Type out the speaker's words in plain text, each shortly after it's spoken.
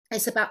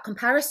It's about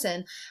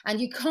comparison,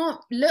 and you can't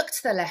look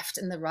to the left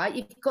and the right.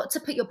 You've got to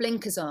put your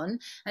blinkers on.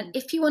 And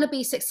if you want to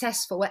be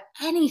successful at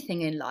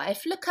anything in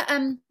life, look at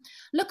a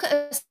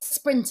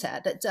sprinter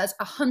that does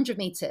 100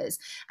 meters,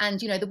 and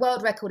the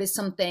world record is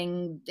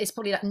something. It's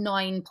probably like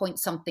 9 point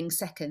something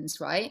seconds,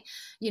 right?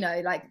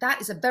 Like that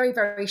is a very,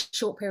 very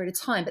short period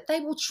of time, but they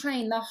will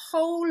train the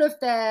whole of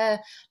their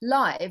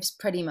lives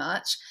pretty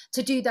much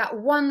to do that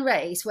one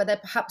race where they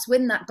perhaps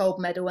win that gold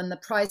medal and the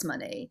prize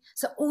money.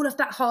 So all of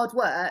that hard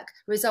work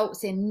results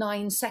in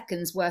 9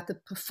 seconds worth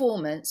of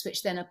performance,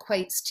 which then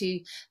equates to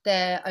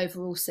their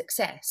overall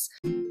success.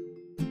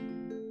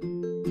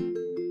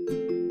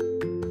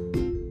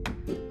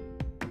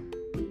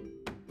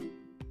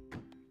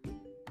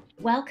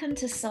 Welcome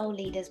to Soul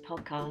Leaders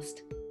Podcast.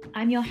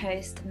 I'm your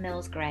host,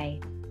 Mills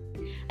Gray.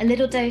 A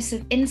little dose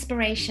of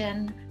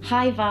inspiration,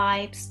 high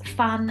vibes,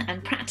 fun,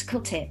 and practical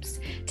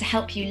tips to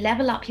help you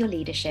level up your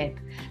leadership,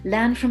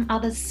 learn from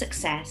others'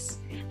 success,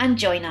 and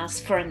join us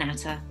for a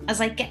natter as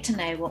I get to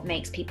know what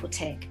makes people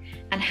tick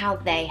and how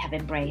they have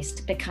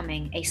embraced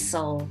becoming a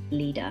soul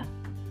leader.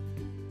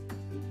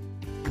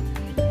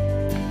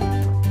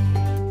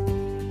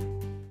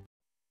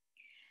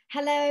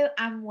 Hello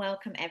and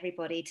welcome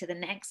everybody to the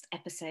next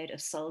episode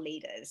of Soul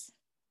Leaders.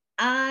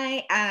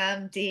 I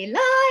am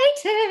delighted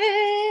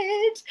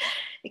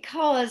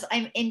because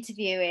I'm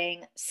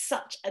interviewing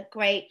such a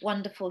great,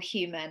 wonderful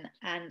human,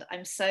 and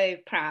I'm so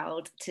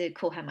proud to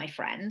call her my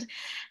friend.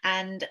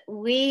 And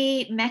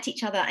we met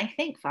each other, I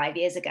think, 5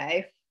 years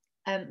ago,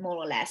 more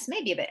or less,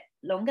 maybe a bit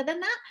longer than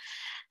that.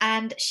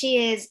 And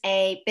she is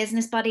a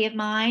business buddy of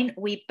mine.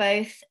 We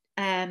both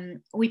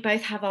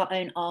have our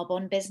own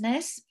Arbonne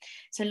business.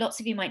 So lots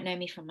of you might know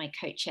me from my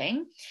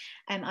coaching.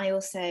 I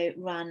also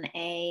run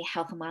a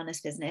health and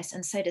wellness business,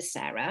 and so does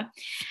Sarah.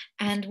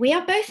 And we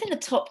are both in the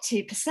top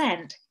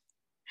 2%,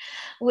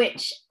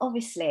 which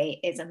obviously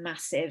is a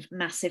massive,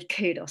 massive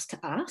kudos to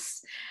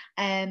us.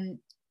 And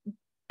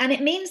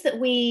it means that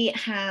we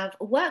have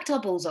worked our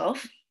balls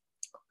off,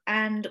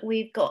 and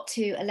we've got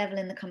to a level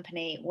in the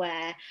company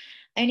where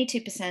only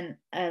 2%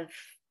 of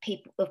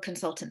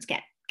consultants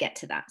get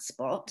to that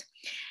spot.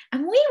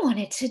 And we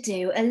wanted to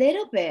do a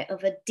little bit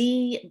of a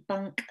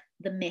debunk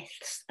the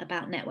myths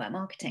about network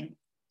marketing,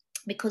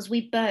 because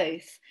we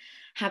both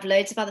have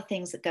loads of other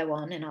things that go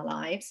on in our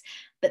lives,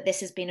 but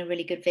this has been a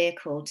really good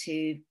vehicle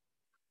to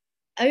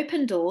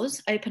open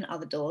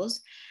other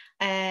doors.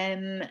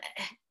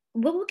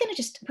 Well, we're gonna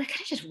just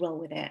roll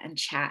with it and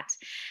chat.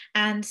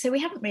 And so we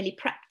haven't really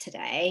prepped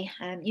today.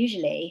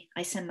 Usually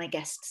I send my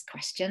guests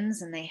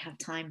questions and they have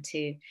time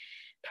to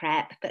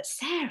prep, but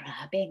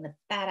Sarah, being the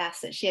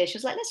badass that she is, she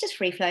was like, let's just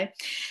free flow.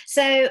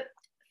 So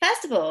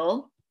first of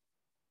all,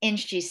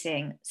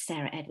 introducing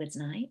Sarah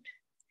Edwards-Knight.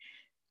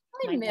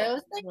 Hi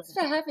Mills, thanks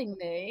for having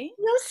me.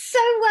 You're so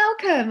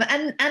welcome.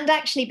 And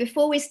actually,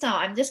 before we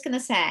start, I'm just going to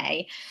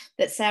say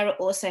that Sarah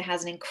also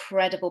has an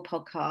incredible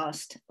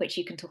podcast, which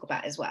you can talk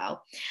about as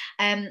well.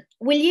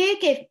 Will you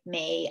give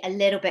me a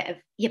little bit of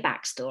your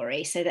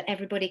backstory so that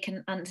everybody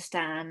can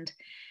understand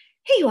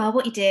who you are,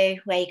 what you do,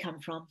 where you come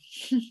from?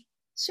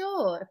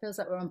 Sure, it feels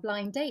like we're on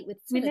blind date with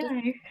we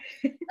know.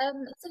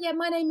 So yeah,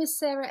 my name is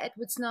Sarah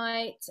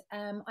Edwards-Knight.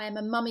 I am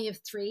a mummy of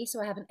 3, so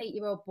I have an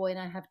 8-year-old boy and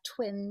I have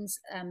twins,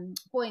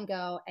 boy and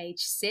girl, age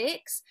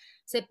 6.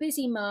 So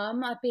busy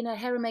mum. I've been a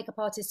hair and makeup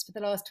artist for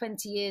the last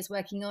 20 years,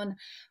 working on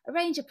a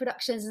range of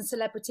productions and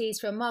celebrities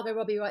from Margot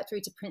Robbie right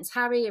through to Prince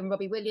Harry and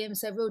Robbie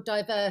Williams. So a real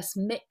diverse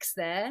mix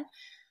there.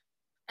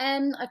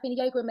 I've been a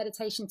yoga and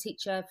meditation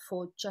teacher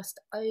for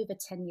just over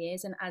 10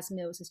 years. And as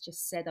Mills has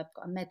just said, I've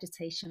got a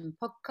meditation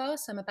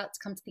podcast. I'm about to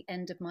come to the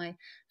end of my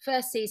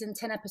first season,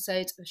 10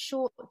 episodes of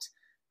short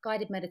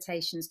guided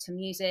meditations to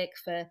music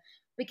for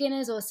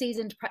beginners or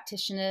seasoned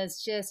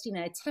practitioners. Just,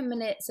 10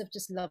 minutes of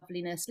just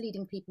loveliness,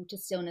 leading people to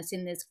stillness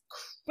in this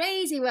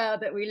crazy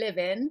world that we live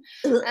in.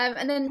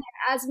 And then,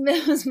 as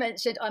Mills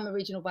mentioned, I'm a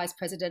regional vice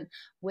president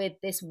with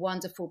this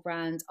wonderful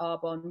brand,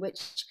 Arbonne,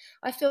 which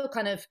I feel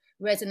kind of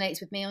resonates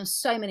with me on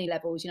so many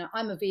levels.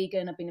 I'm a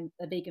vegan. I've been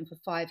a vegan for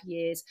 5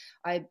 years.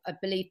 I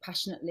believe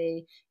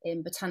passionately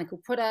in botanical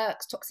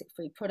products,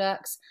 toxic-free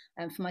products,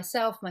 for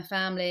myself, my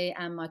family,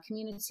 and my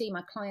community,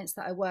 my clients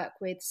that I work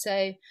with.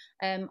 So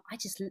I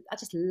just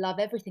love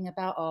everything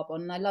about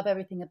Arbonne, and I love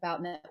everything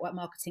about network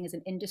marketing as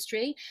an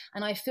industry.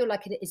 And I feel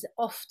like it is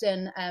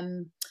often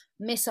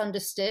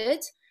misunderstood.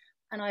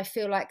 And I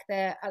feel like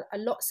there are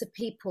lots of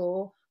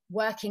people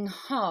working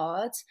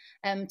hard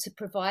to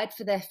provide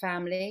for their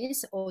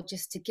families, or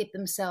just to give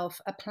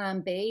themselves a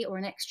plan B or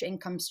an extra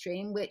income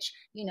stream, which,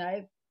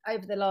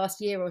 over the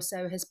last year or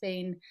so has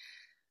been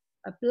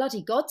a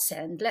bloody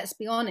godsend, let's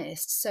be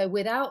honest. So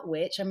without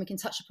which, and we can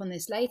touch upon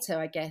this later,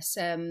 I guess,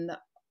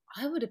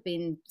 I would have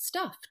been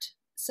stuffed.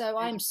 So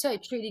I'm so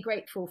truly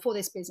grateful for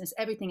this business,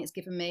 everything it's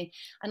given me.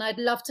 And I'd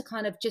love to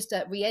kind of just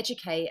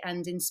re-educate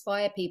and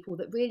inspire people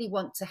that really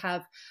want to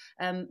have,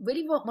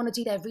 really want to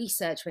do their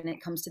research when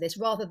it comes to this,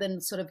 rather than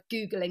sort of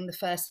Googling the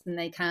first thing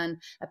they can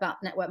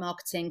about network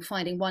marketing,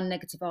 finding one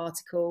negative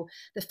article,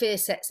 the fear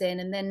sets in,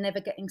 and then never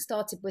getting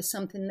started with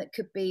something that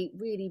could be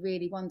really,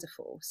 really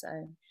wonderful.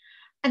 So.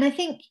 And I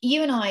think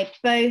you and I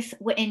both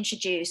were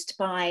introduced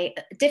by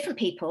different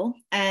people,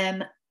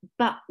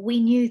 but we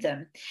knew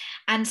them.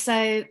 And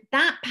so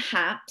that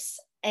perhaps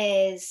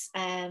is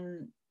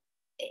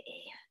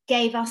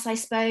gave us, I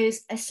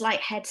suppose, a slight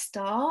head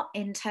start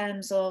in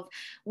terms of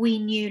we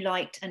knew,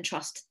 liked, and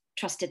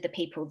trusted the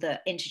people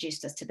that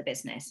introduced us to the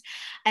business.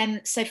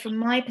 So from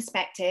my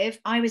perspective,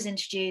 I was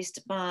introduced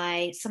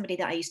by somebody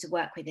that I used to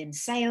work with in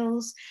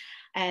sales.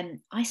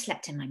 I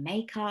slept in my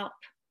makeup.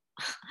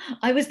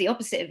 I was the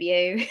opposite of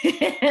you.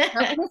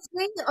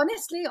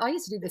 honestly, I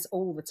used to do this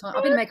all the time.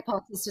 I've been a makeup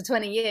artist for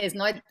 20 years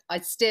and I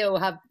still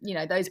have,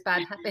 those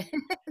bad habits.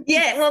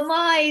 Yeah, well,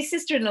 my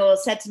sister-in-law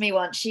said to me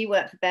once, she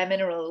worked for Bare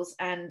Minerals,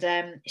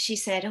 and she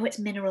said, oh, it's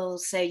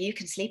minerals, so you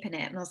can sleep in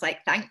it. And I was like,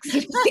 thanks,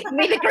 you just give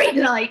me the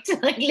green light.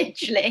 I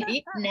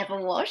literally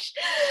never wash.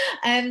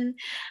 And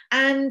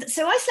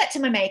so I slept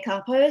in my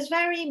makeup. I was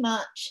very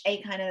much a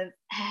kind of,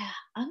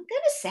 I'm going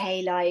to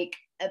say like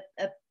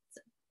a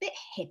bit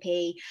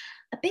hippie,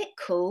 a bit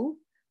cool,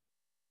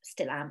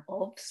 still am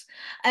obs.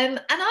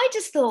 And I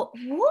just thought,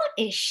 what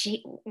the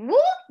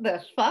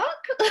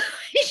fuck?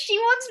 She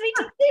wants me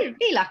to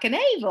be like an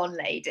Avon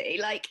lady.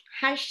 Like,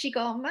 has she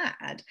gone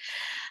mad?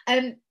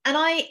 And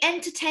I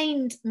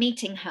entertained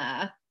meeting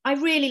her. I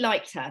really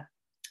liked her.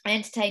 I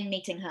entertained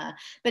meeting her,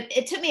 but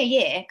it took me a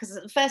year, because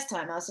the first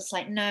time I was just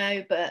like,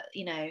 no, but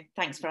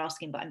thanks for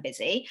asking, but I'm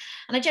busy.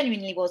 And I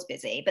genuinely was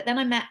busy. But then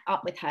I met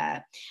up with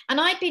her, and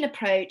I'd been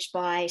approached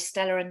by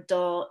Stella and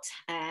Dot,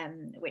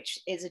 which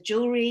is a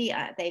jewelry.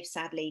 They've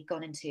sadly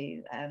gone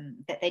into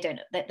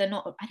they're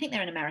not, I think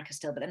they're in America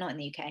still, but they're not in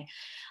the UK.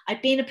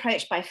 I'd been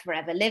approached by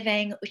Forever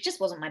Living, which just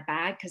wasn't my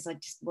bag, because I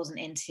just wasn't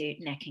into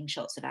necking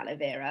shots of aloe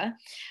vera.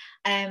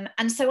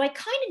 And so I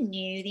kind of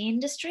knew the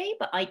industry,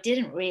 but I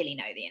didn't really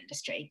know the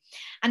industry.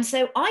 And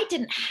so I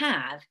didn't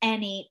have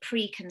any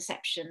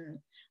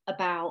preconception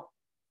about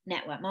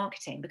network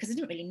marketing, because I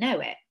didn't really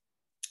know it.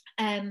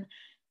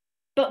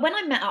 But when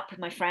I met up with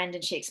my friend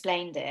and she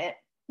explained it,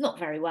 not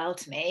very well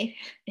to me,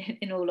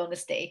 in all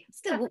honesty.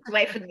 Still walked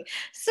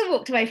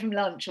away from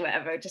lunch or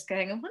whatever, just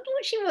going, I wonder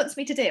what she wants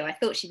me to do. I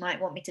thought she might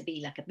want me to be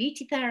like a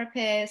beauty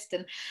therapist.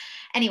 And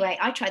anyway,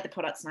 I tried the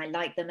products and I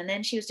liked them. And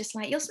then she was just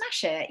like, you'll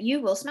smash it.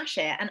 You will smash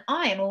it. And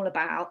I am all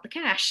about the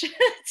cash.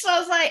 So I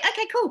was like,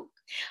 okay, cool.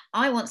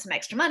 I want some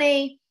extra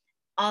money.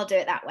 I'll do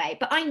it that way.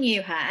 But I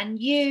knew her, and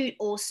you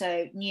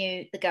also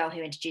knew the girl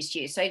who introduced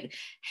you. So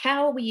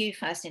how were you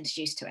first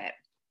introduced to it?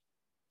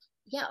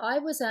 Yeah, I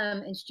was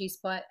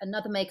introduced by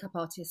another makeup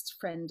artist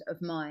friend of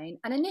mine.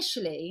 And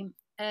initially,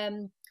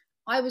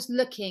 I was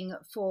looking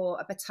for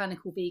a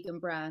botanical vegan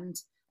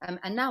brand.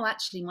 And now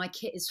actually my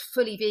kit is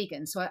fully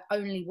vegan. So I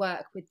only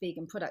work with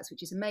vegan products,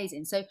 which is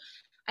amazing. So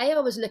I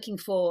was looking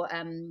for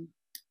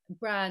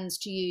brands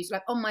to use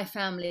like on my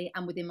family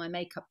and within my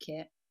makeup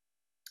kit.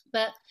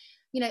 But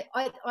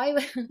I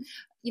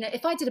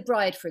if I did a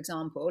bride, for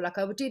example, like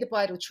I would do the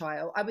bridal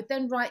trial, I would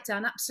then write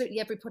down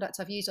absolutely every product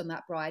I've used on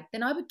that bride.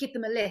 Then I would give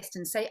them a list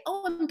and say,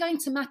 oh, I'm going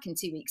to MAC in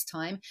 2 weeks'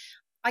 time.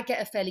 I get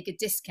a fairly good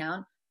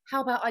discount.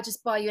 How about I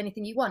just buy you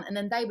anything you want? And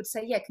then they would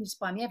say, yeah, can you just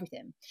buy me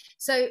everything?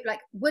 So like,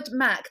 would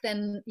MAC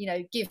then,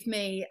 give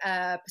me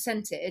a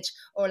percentage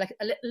or like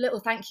a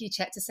little thank you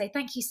check to say,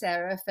 thank you,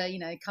 Sarah, for,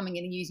 coming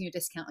in and using your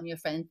discount on your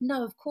friend?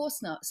 No, of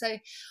course not. So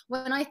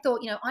when I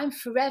thought, I'm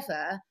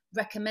forever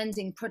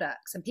recommending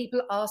products and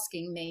people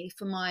asking me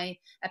for my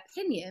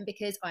opinion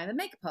because I'm a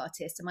makeup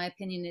artist and my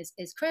opinion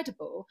is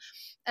credible.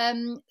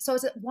 So I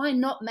was like, why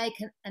not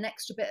make an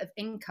extra bit of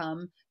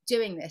income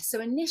doing this? So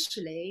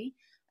initially,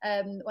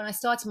 when I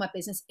started my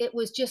business, it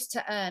was just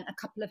to earn a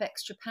couple of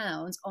extra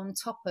pounds on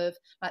top of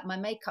like my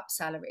makeup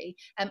salary.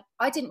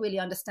 I didn't really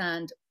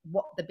understand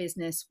what the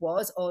business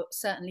was, or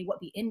certainly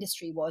what the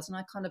industry was, and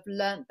I kind of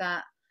learned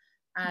that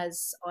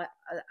as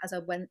I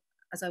went,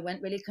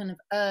 really kind of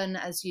earn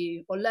as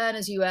you, or learn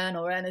as you earn,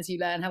 or earn as you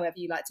learn, however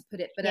you like to put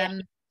it. But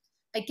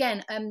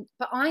again,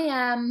 but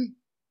I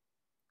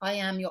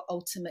am your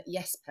ultimate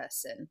yes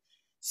person.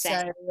 So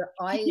and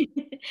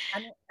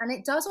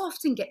it does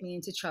often get me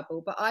into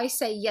trouble, but I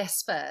say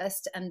yes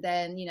first, and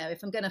then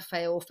if I'm going to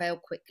fail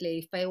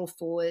quickly, fail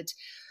forward.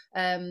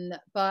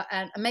 But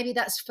maybe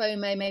that's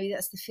FOMO, maybe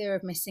that's the fear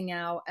of missing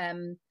out.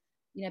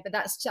 But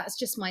that's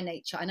just my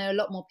nature. I know a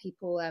lot more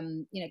people,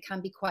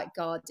 can be quite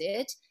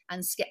guarded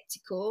and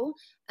skeptical.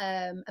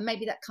 And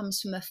maybe that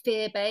comes from a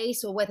fear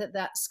base, or whether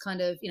that's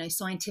kind of,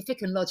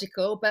 scientific and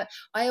logical. But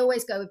I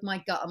always go with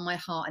my gut and my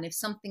heart. And if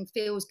something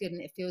feels good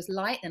and it feels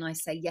light, then I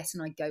say yes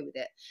and I go with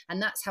it.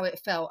 And that's how it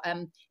felt.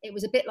 It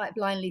was a bit like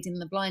blind leading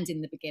the blind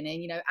in the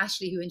beginning.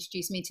 Ashley, who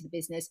introduced me to the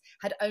business,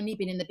 had only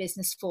been in the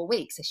business 4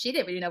 weeks. So she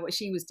didn't really know what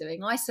she was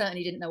doing. I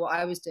certainly didn't know what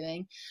I was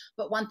doing.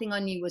 But one thing I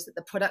knew was that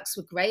the products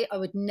were great. I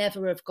would never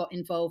never have got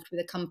involved with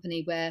a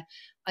company where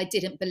I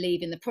didn't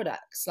believe in the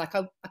products. Like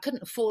I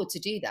couldn't afford to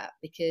do that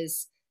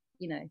because,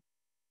 you know,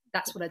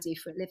 that's what I do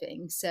for a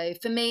living. So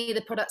for me,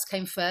 the products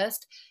came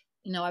first.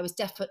 You know, I was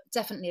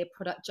definitely a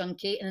product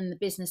junkie, and then the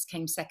business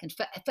came second.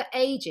 For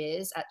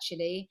ages,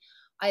 actually,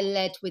 I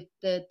led with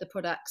the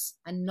products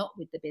and not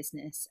with the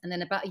business. And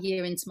then about a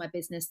year into my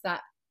business,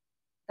 that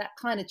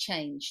kind of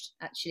changed,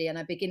 actually, and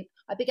I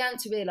began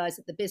to realize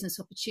that the business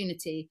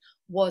opportunity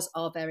was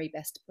our very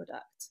best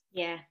product.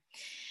 Yeah.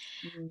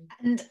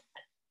 And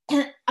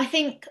I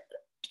think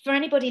for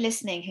anybody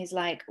listening who's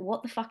like,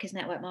 what the fuck is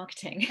network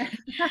marketing?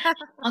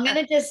 I'm going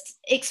to just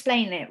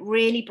explain it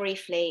really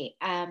briefly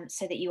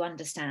so that you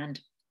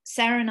understand.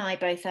 Sarah and I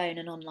both own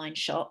an online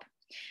shop.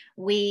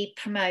 We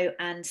promote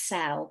and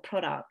sell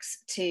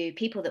products to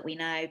people that we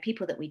know,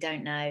 people that we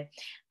don't know,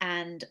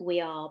 and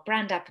we are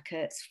brand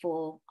advocates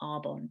for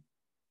Arbonne.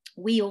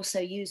 We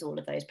also use all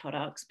of those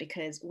products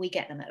because we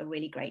get them at a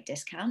really great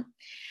discount.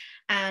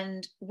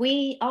 And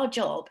our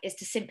job is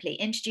to simply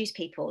introduce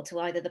people to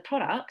either the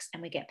products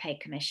and we get paid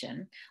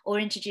commission, or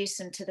introduce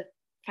them to the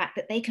fact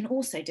that they can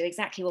also do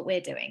exactly what we're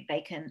doing.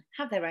 They can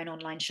have their own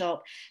online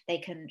shop, they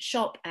can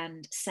shop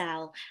and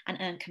sell and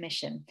earn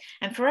commission.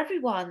 And for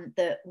everyone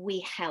that we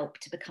help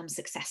to become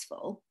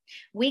successful,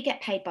 we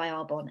get paid by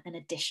Arbonne an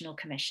additional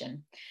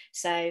commission.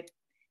 So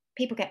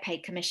people get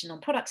paid commission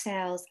on product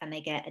sales, and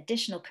they get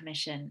additional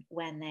commission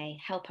when they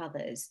help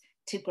others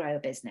to grow a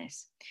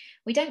business.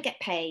 We don't get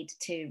paid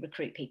to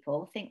recruit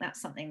people. I think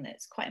that's something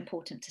that's quite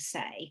important to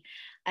say.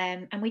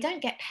 And we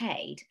don't get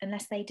paid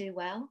unless they do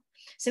well.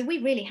 So we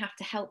really have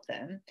to help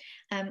them.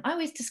 I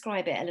always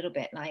describe it a little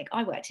bit like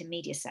I worked in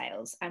media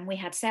sales, and we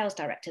had sales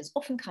directors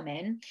often come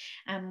in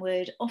and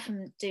would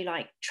often do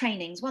like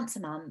trainings once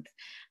a month.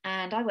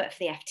 And I worked for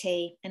the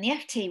FT, and the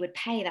FT would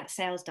pay that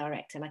sales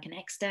director, like an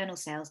external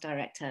sales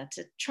director,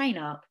 to train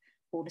up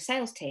all the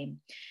sales team.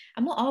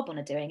 And what Arbonne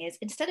are doing is,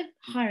 instead of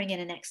hiring in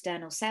an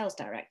external sales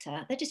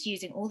director, they're just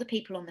using all the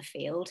people on the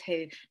field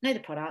who know the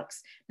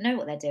products, know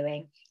what they're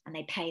doing, and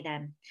they pay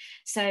them.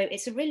 So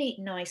it's a really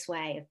nice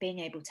way of being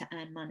able to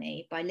earn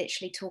money by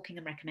literally talking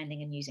and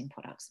recommending and using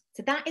products.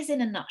 So that is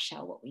in a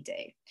nutshell what we do.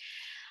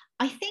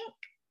 I think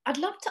I'd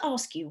love to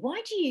ask you,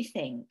 why do you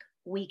think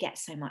we get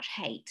so much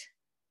hate?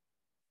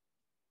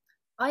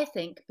 I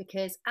think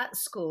because at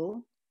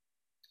school,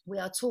 we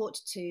are taught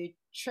to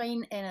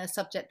train in a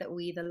subject that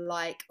we either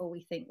like or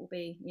we think will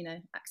be, you know,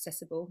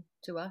 accessible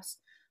to us.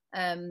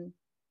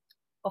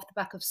 Off the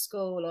back of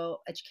school or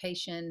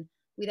education,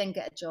 we then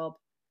get a job,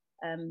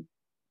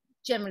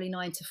 generally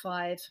 9 to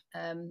 5,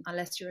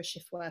 unless you're a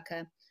shift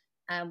worker.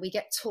 And we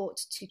get taught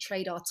to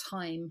trade our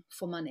time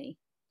for money.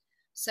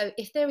 So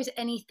if there is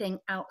anything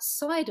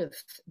outside of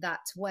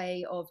that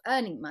way of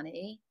earning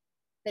money,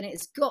 then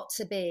it's got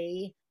to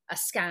be a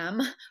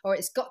scam, or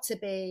it's got to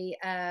be,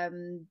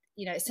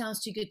 you know, it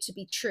sounds too good to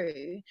be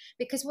true.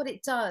 Because what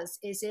it does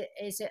is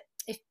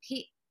if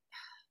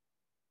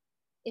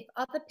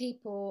other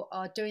people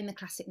are doing the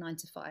classic 9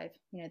 to 5,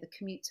 you know, the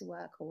commute to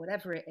work or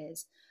whatever it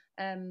is,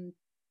 and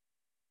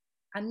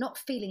not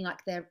feeling like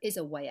there is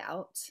a way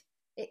out,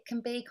 it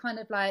can be kind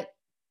of like,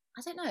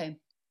 I don't know,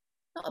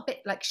 not a bit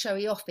like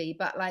showy offy,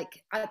 but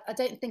like I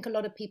don't think a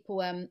lot of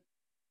people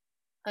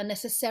are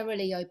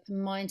necessarily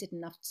open-minded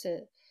enough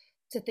to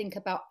think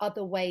about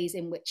other ways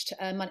in which to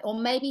earn money, or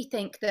maybe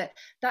think that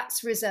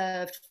that's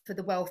reserved for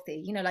the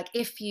wealthy. You know, like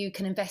if you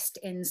can invest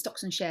in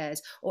stocks and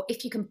shares, or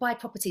if you can buy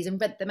properties and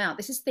rent them out,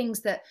 this is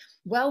things that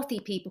wealthy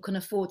people can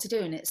afford to do.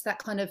 And it's that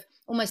kind of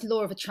almost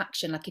law of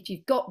attraction. Like if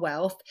you've got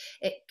wealth,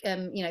 it,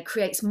 you know,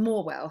 creates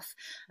more wealth.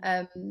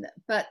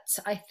 But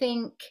I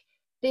think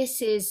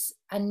this is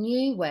a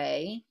new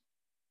way,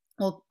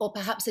 or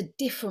perhaps a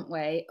different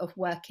way of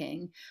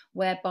working,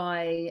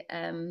 whereby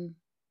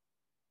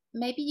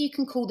maybe you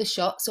can call the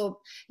shots, or,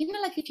 you know,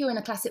 like if you're in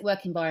a classic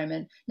work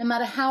environment, no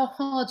matter how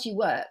hard you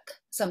work,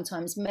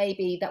 sometimes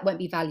maybe that won't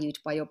be valued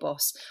by your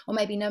boss, or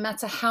maybe no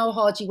matter how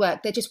hard you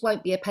work, there just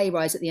won't be a pay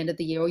rise at the end of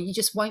the year, or you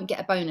just won't get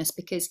a bonus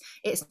because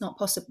it's not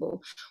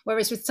possible.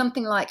 Whereas with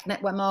something like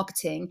network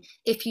marketing,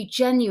 if you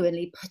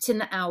genuinely put in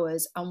the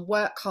hours and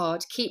work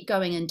hard, keep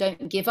going and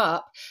don't give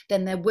up,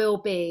 then there will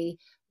be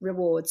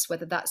rewards,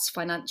 whether that's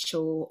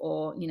financial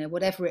or, you know,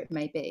 whatever it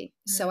may be.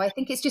 So I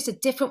think it's just a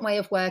different way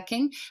of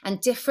working, and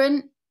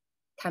different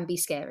can be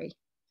scary.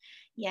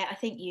 Yeah, I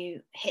think you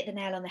hit the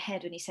nail on the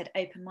head when you said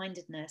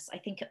open-mindedness. I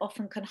think it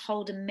often can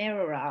hold a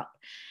mirror up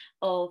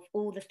of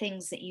all the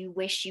things that you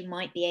wish you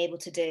might be able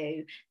to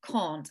do,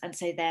 can't, and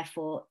so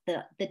therefore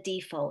the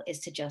default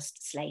is to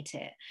just slate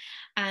it.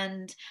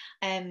 And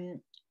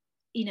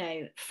you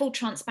know, full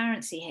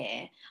transparency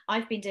here,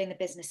 I've been doing the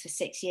business for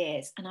 6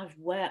 years, and I've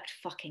worked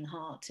fucking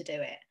hard to do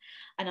it.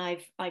 And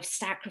I've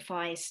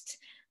sacrificed,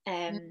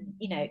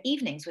 you know,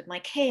 evenings with my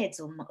kids,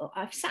 or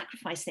I've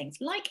sacrificed things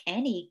like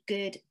any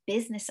good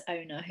business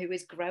owner who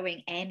is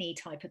growing any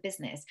type of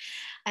business.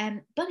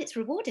 But it's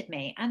rewarded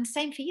me. And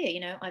same for you, you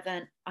know,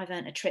 I've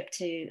earned a trip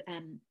to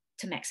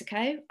to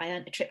Mexico. I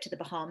earned a trip to the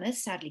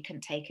Bahamas. Sadly,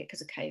 couldn't take it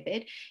because of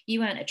COVID.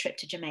 You earned a trip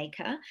to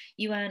Jamaica.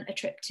 You earned a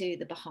trip to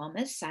the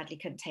Bahamas. Sadly,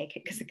 couldn't take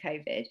it because of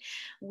COVID.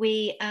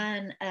 We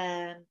earn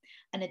an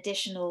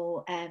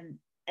additional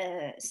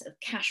sort of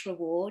cash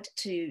reward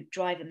to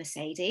drive a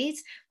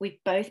Mercedes. We've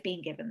both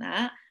been given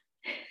that.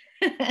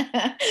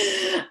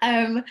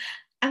 And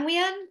we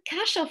earn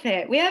cash off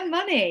it. We earn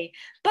money,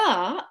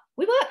 but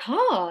we work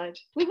hard.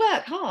 We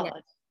work hard.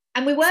 Yeah.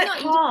 And we work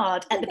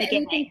hard at the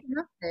beginning.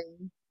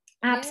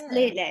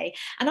 Absolutely. Yeah.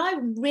 And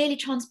I'm really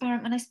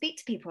transparent when I speak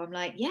to people. I'm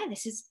like, yeah,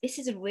 this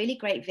is a really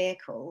great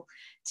vehicle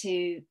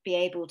to be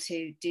able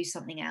to do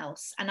something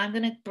else. And I'm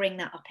going to bring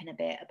that up in a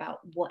bit about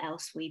what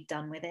else we've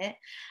done with it.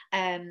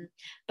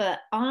 But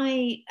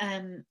I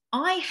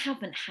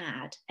haven't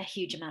had a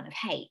huge amount of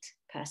hate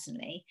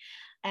personally.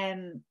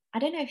 I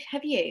don't know,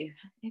 have you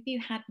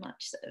had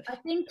much sort of? I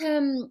think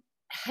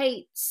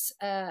hate's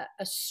a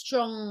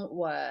strong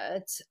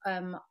word.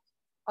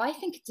 I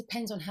think it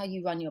depends on how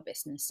you run your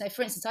business. So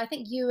for instance, I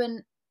think you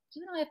and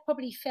I are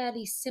probably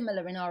fairly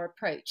similar in our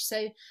approach.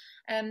 So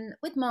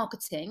with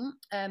marketing,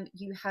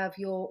 you have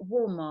your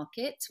warm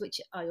market,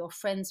 which are your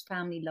friends,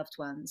 family, loved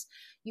ones.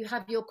 You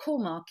have your cool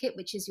market,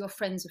 which is your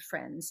friends of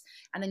friends.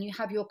 And then you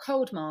have your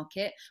cold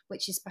market,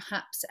 which is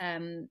perhaps,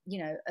 an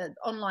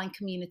online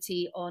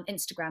community on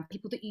Instagram,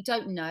 people that you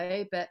don't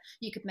know, but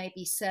you could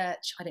maybe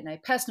search, I don't know,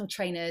 personal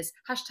trainers,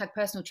 hashtag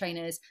personal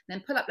trainers, and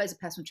then pull up loads of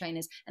personal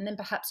trainers. And then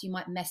perhaps you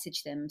might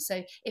message them.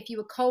 So if you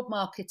were cold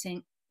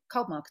marketing,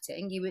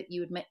 you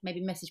would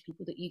maybe message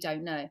people that you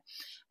don't know.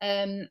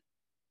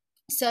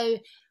 So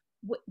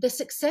the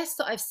success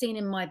that I've seen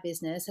in my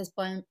business has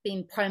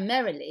been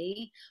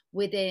primarily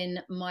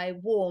within my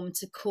warm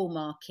to cool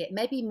market,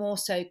 maybe more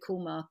so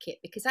cool market,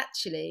 because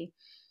actually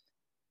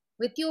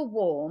with your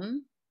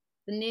warm,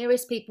 the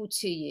nearest people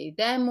to you,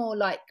 they're more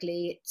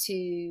likely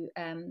to,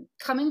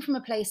 coming from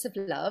a place of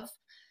love,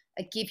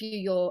 give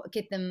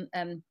them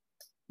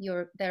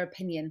their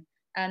opinion.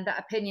 And that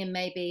opinion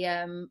may be,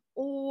 I'm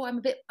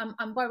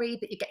worried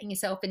that you're getting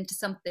yourself into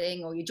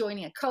something, or you're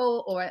joining a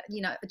cult, or,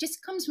 it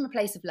just comes from a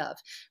place of love,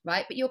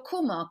 right? But your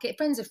core market,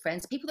 friends of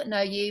friends, people that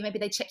know you, maybe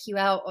they check you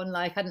out on,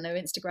 like, I don't know,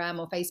 Instagram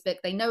or Facebook.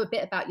 They know a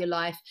bit about your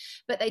life,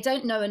 but they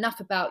don't know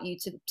enough about you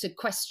to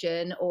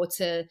question or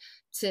to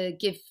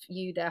give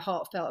you their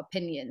heartfelt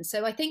opinion.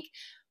 So I think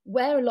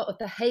where a lot of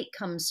the hate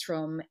comes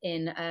from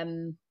in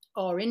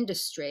our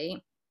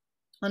industry,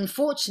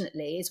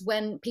 unfortunately, is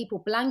when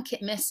people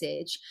blanket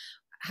message,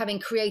 having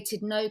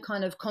created no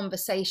kind of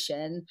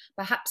conversation,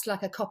 perhaps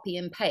like a copy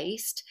and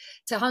paste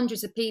to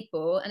hundreds of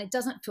people, and it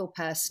doesn't feel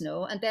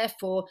personal, and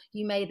therefore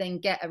you may then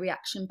get a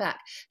reaction back.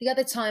 The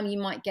other time you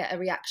might get a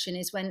reaction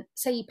is when,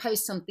 say, you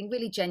post something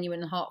really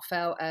genuine and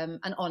heartfelt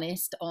and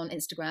honest on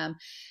Instagram,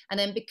 and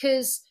then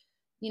because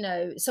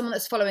someone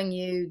that's following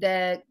you,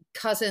 their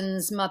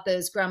cousin's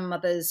mother's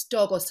grandmother's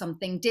dog or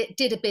something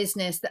did a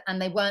business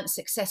and they weren't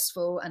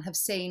successful and have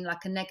seen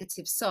like a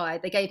negative side.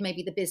 They gave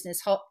maybe the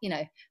business I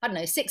don't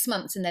know, 6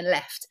 months and then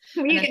left.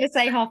 Were you going to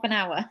say half an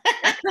hour?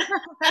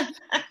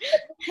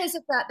 Because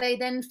of that, they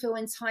then feel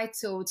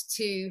entitled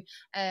to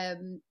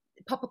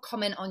pop a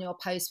comment on your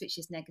post which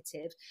is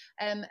negative.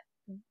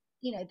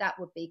 That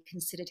would be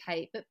considered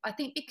hate. But I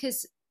think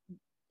because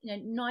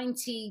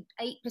 98%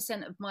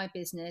 of my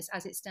business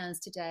as it stands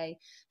today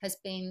has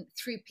been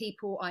through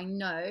people I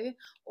know,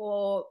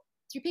 or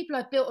through people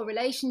I've built a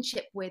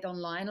relationship with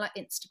online, like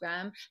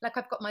Instagram. Like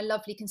I've got my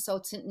lovely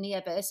consultant,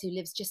 Nieves, who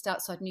lives just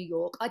outside New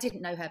York. I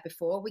didn't know her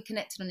before. We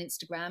connected on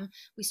Instagram.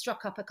 We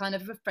struck up a kind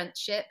of a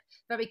friendship,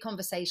 very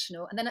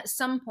conversational. And then at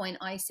some point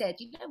I said,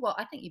 you know what,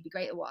 I think you'd be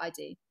great at what I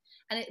do.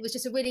 And it was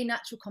just a really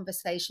natural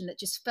conversation that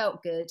just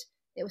felt good.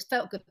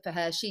 Felt good for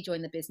her. She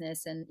joined the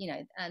business, and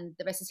and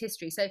the rest is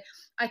history. So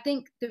I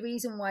think the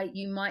reason why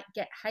you might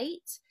get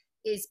hate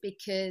is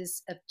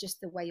because of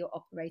just the way you're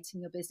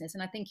operating your business.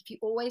 And I think if you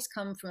always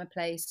come from a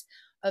place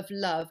of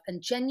love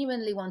and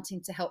genuinely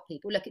wanting to help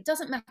people, look, it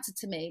doesn't matter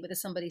to me whether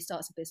somebody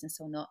starts a business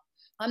or not.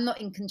 I'm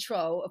not in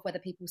control of whether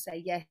people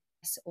say yes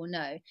or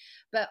no,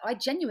 but I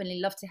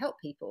genuinely love to help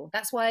people.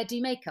 That's why I do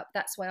makeup.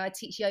 That's why I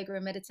teach yoga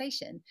and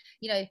meditation.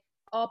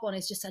 Arbonne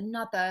is just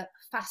another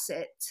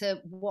facet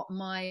to what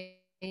my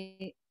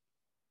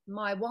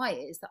why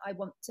is, that I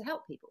want to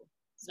help people.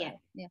 So,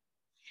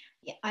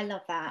 yeah, I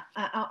love that.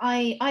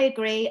 I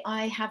agree.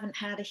 I haven't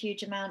had a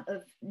huge amount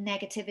of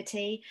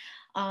negativity.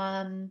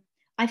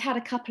 I've had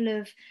a couple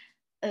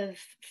of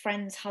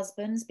friends'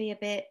 husbands be a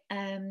bit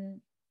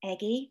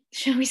eggy,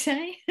 shall we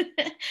say?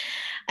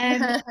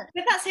 But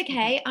that's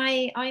okay.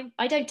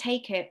 I don't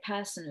take it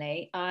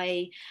personally.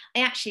 I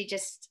actually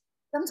just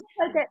sometimes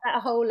I get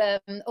that whole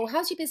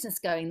how's your business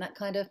going, that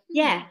kind of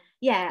yeah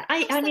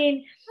I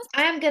mean,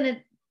 I am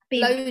gonna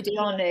be really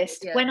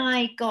honest. When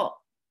I got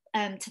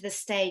to the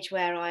stage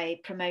where I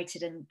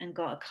promoted and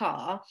got a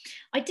car,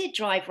 I did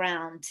drive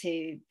round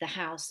to the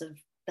house of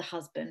the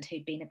husband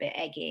who'd been a bit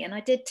eggy, and I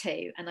did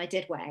too, and I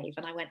did wave,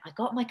 and I went, I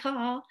got my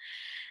car,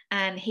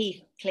 and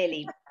he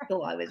clearly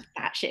thought I was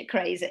batshit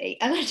crazy,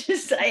 and it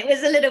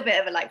was a little bit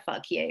of a like,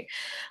 fuck you,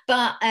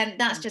 but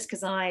that's just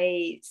because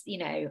I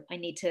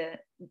need to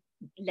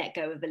let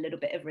go of a little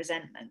bit of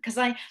resentment, because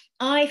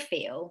I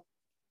feel,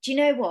 do you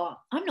know what,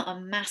 I'm not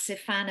a massive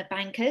fan of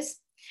bankers.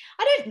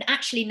 I don't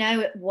actually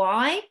know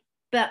why,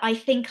 but I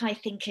think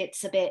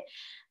it's a bit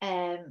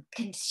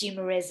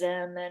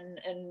consumerism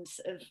and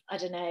sort of, I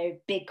don't know,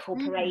 big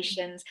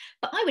corporations.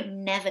 But I would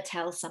never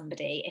tell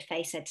somebody, if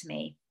they said to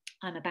me,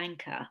 I'm a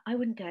banker, I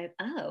wouldn't go,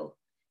 oh,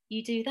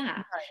 you do that.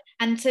 No.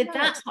 And so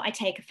that's what I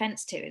take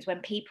offense to, is when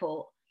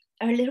people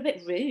are a little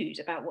bit rude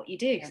about what you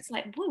do. Yeah. It's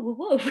like,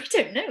 whoa, we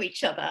don't know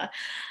each other.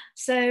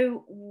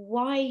 So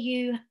why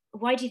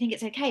do you think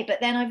it's okay?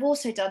 But then I've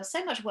also done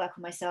so much work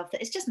on myself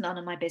that it's just none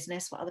of my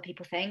business what other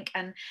people think.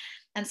 And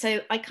so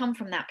I come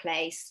from that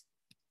place.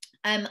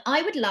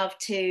 I would love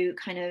to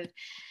kind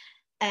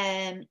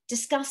of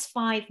discuss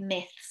 5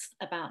 myths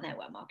about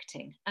network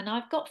marketing. And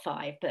I've got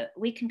 5, but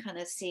we can kind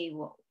of see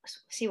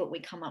what we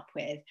come up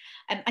with.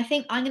 I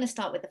think I'm going to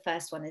start with the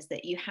first one, is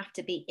that you have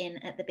to be in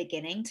at the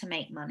beginning to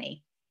make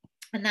money.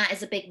 And that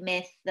is a big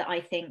myth that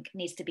I think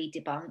needs to be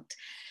debunked,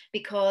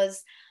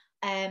 because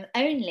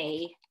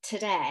only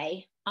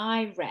today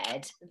I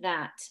read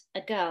that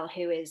a girl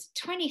who is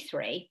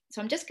 23,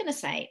 so I'm just going to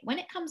say, when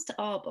it comes to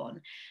Arbonne,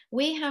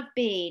 we're a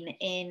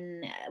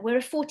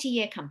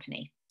 40-year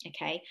company,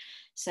 okay?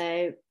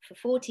 So for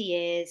 40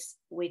 years,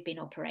 we've been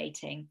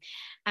operating.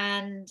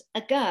 And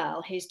a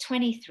girl who's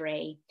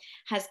 23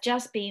 has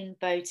just been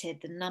voted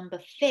the number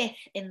 5th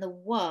in the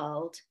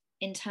world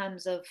in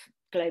terms of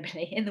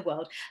globally in the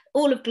world,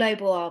 all of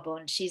global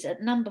Arbonne. She's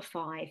at number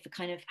 5 for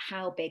kind of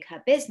how big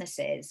her business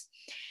is.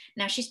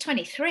 Now she's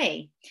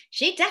 23.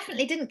 She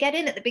definitely didn't get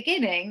in at the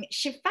beginning.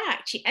 In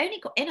fact, she only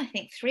got in, I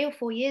think, 3 or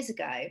 4 years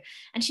ago,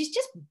 and she's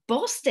just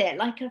bossed it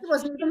like a. She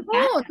wasn't even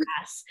born.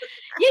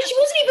 Yeah, she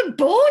wasn't even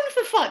born,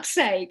 for fuck's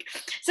sake.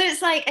 So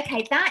it's like,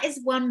 okay, that is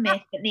one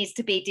myth that needs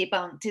to be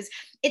debunked. Is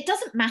it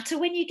doesn't matter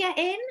when you get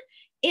in.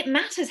 It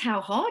matters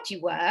how hard you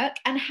work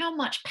and how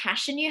much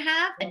passion you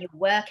have and your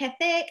work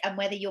ethic, and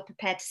whether you're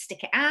prepared to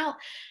stick it out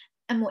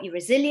and what your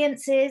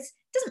resilience is.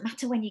 It doesn't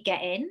matter when you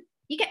get in.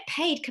 You get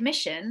paid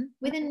commission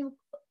within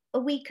a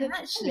week of.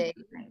 Actually,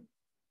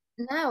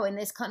 now in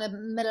this kind of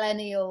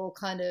millennial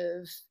kind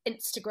of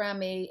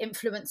Instagrammy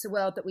influencer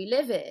world that we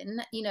live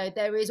in,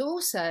 there is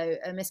also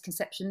a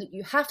misconception that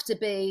you have to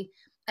be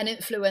an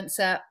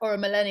influencer or a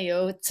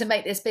millennial to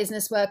make this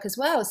business work as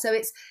well. So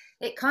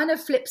it kind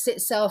of flips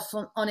itself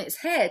on its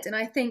head. And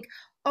I think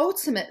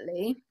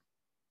ultimately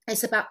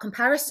it's about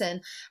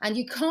comparison, and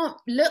you can't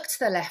look to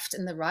the left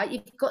and the right.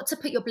 You've got to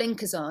put your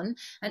blinkers on.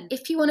 And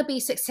if you want to be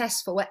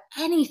successful at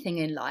anything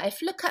in life,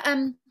 look at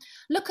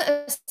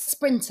a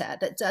sprinter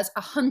that does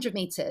 100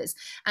 meters,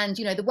 and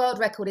the world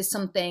record is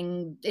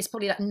it's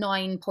probably like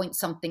 9 point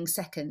something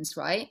seconds,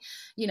 right?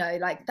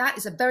 Like that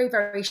is a very,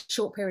 very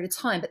short period of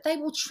time, but they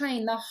will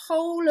train the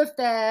whole of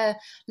their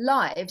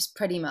lives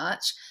pretty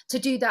much to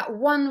do that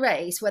one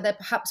race where they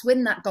perhaps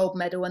win that gold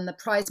medal and the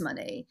prize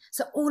money.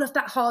 So all of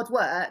that hard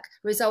work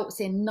results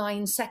in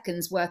 9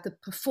 seconds worth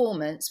of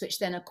performance, which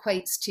then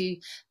equates to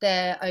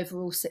their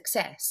overall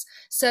success.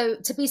 So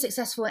to be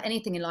successful at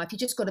anything in life, you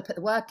just got to put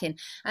the work in,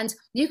 and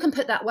you can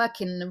put that work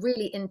in a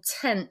really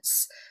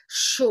intense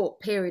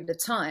short period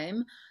of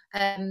time,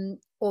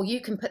 or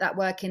you can put that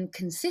work in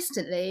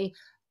consistently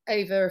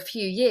over a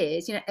few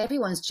years.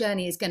 Everyone's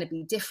journey is going to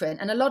be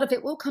different, and a lot of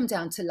it will come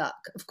down to luck,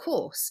 of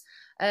course.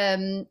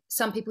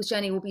 Some people's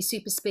journey will be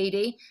super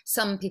speedy.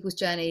 Some people's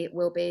journey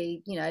will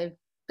be,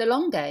 the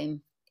long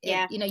game.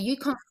 Yeah. You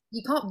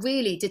can't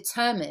really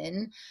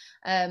determine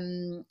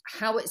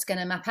how it's going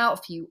to map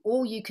out for you.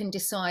 All you can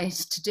decide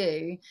to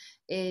do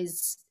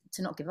is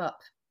to not give up.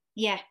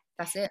 Yeah,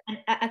 that's it. And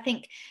I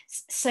think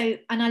so.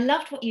 And I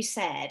loved what you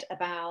said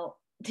about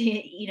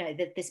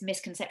this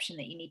misconception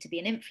that you need to be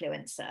an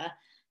influencer.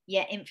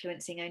 Yet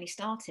influencing only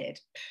started,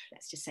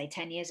 let's just say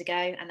 10 years ago,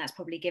 and that's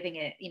probably giving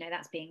it,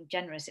 that's being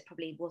generous. It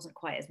probably wasn't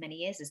quite as many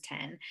years as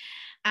 10.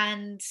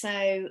 And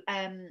so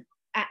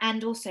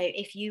and also,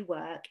 if you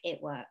work,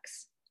 it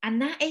works.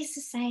 And that is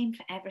the same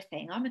for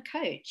everything. I'm a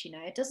coach,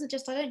 I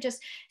don't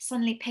just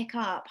suddenly pick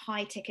up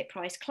high ticket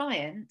price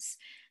clients,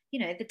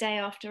 the day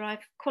after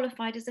I've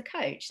qualified as a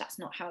coach. That's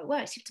not how it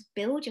works. You have to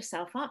build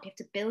yourself up. You have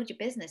to build your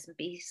business and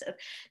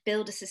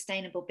build a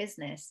sustainable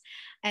business.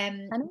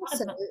 And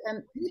also,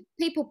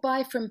 people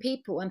buy from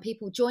people and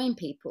people join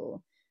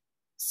people.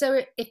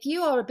 So if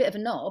you are a bit of a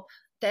knob,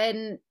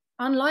 then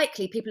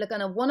unlikely people are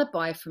going to want to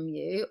buy from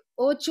you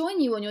or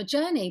join you on your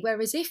journey.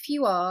 Whereas if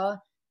you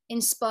are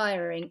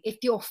inspiring, if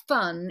you're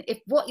fun, if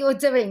what you're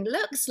doing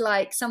looks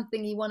like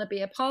something you want to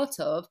be a part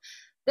of,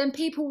 then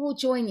people will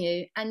join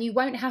you, and you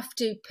won't have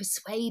to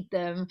persuade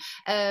them.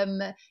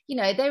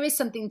 There is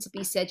something to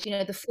be said.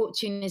 The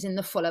fortune is in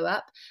the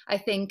follow-up. I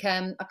think,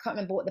 I can't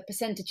remember what the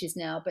percentage is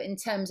now, but in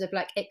terms of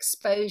like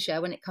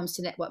exposure when it comes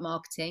to network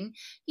marketing,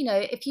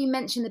 if you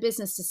mention the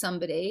business to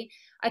somebody,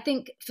 I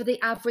think for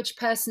the average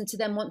person to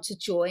then want to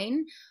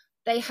join,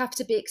 they have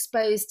to be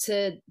exposed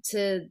to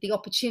the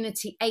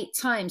opportunity 8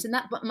 times, and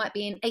that might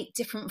be in 8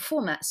 different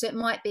formats. So it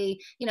might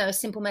be, a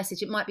simple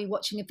message, it might be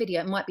watching a video,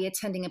 it might be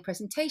attending a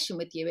presentation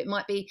with you,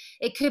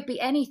 it could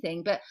be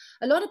anything. But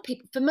a lot of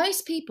people, for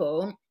most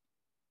people,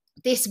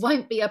 this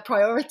won't be a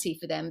priority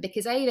for them,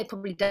 because A, they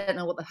probably don't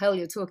know what the hell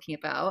you're talking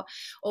about,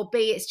 or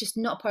B, it's just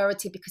not a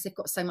priority because they've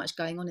got so much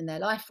going on in their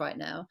life right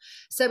now.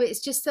 So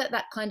it's just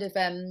that kind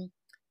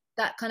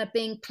of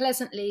being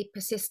pleasantly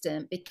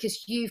persistent,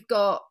 because you've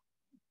got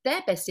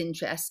their best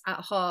interests at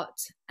heart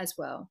as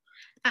well.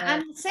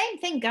 And the same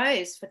thing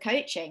goes for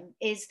coaching.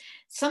 Is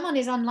someone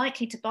is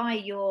unlikely to buy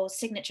your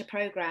signature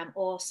program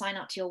or sign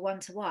up to your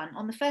one-to-one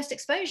on the first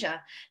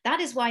exposure. That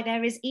is why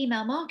there is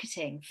email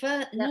marketing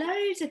for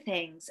loads of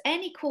things.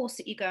 Any course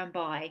that you go and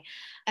buy,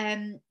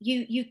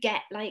 you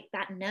get like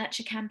that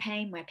nurture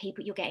campaign where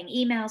you're getting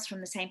emails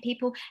from the same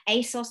people.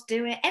 ASOS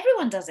do it.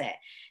 Everyone does it.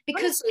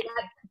 Because honestly,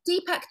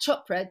 Deepak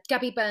Chopra,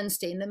 Gabby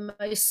Bernstein, the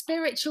most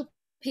spiritual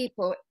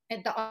people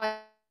that I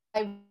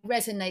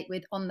resonate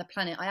with on the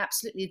planet. I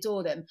absolutely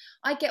adore them.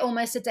 I get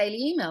almost a daily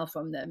email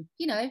from them,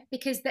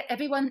 because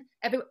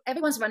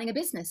everyone's running a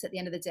business at the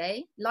end of the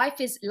day.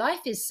 Life is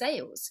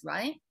sales,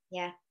 right?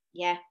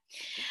 Yeah.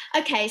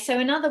 Okay, so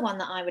another one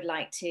that I would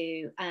like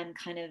to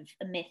kind of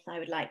a myth I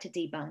would like to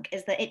debunk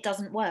is that it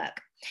doesn't work.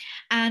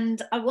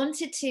 And I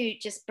wanted to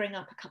just bring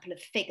up a couple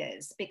of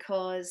figures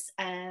because,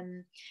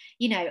 and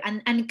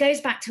it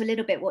goes back to a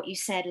little bit what you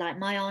said, like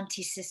my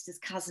auntie's sister's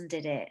cousin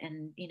did it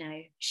and,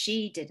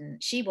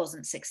 she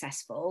wasn't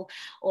successful,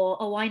 or,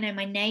 oh, I know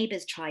my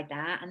neighbours tried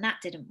that and that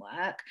didn't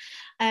work.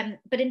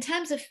 But in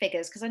terms of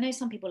figures, because I know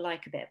some people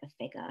like a bit of a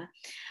figure,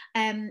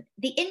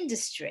 the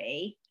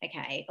industry,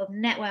 of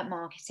network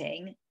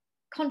marketing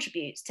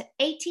contributes to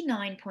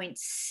 89.6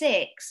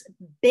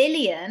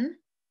 billion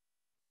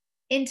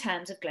in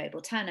terms of global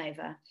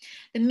turnover.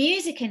 The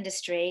music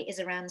industry is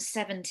around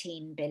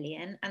 17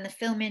 billion and the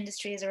film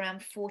industry is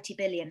around 40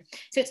 billion.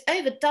 So it's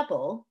over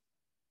double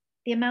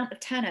the amount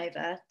of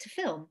turnover to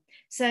film.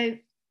 So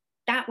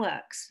that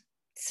works.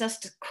 It's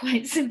just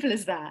quite simple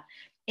as that.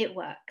 It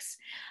works.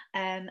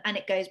 And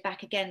it goes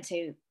back again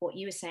to what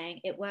you were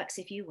saying. It works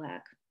if you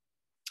work.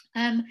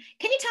 Can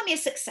you tell me a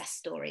success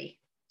story?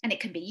 And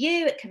it can be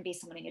you, it can be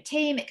someone in your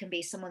team, it can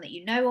be someone that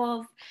you know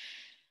of.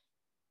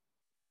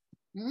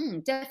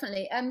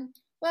 Definitely.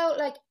 Well,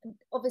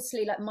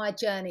 obviously, my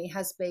journey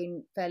has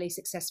been fairly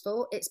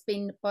successful. It's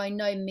been by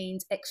no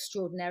means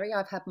extraordinary.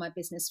 I've had my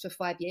business for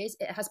 5 years.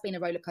 It has been a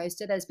roller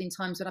coaster. There's been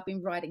times when I've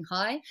been riding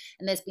high,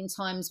 and there's been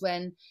times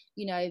when,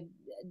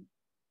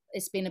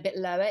 it's been a bit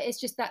lower.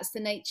 It's just that's the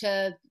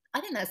nature.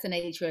 I think that's the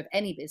nature of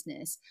any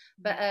business.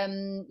 But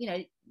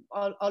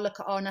I'll look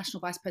at our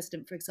national vice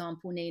president, for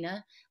example,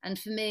 Nina, and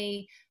for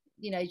me,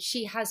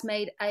 she has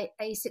made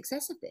a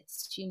success of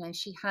this. She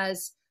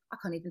has. I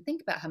can't even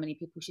think about how many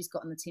people she's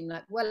got on the team.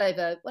 Like well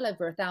over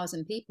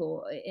 1,000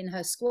 people in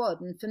her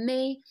squad. And for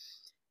me,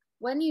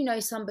 when you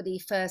know somebody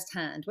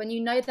firsthand, when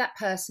you know that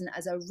person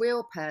as a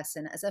real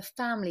person, as a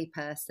family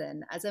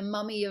person, as a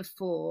mummy of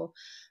 4,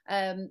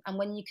 and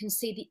when you can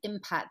see the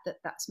impact that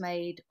that's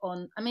made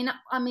on, I mean,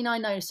 I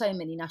know so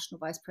many national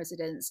vice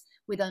presidents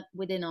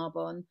within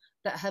Arbonne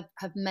that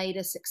have made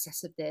a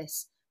success of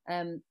this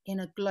in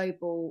a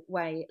global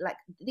way. Like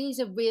these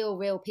are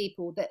real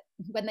people that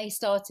when they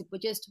started were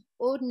just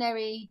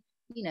ordinary,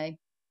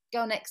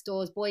 girl next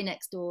doors, boy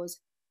next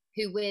doors,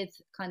 who with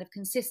kind of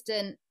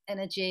consistent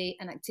energy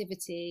and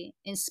activity,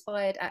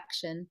 inspired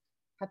action,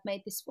 have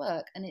made this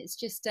work. And it's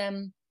just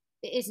it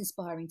is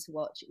inspiring to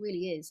watch. It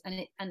really is, and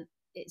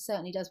it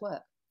certainly does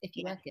work if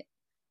you work it.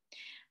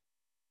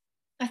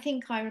 I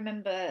think I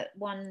remember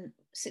one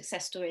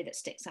success story that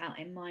sticks out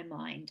in my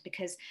mind,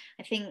 because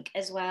I think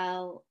as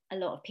well a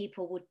lot of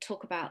people would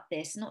talk about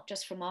this, not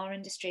just from our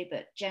industry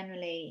but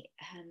generally,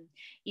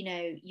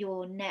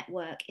 your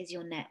network is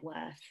your net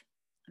worth.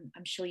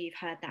 I'm sure you've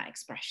heard that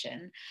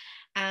expression.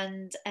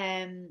 And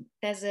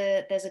there's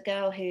a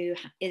girl who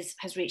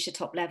has reached the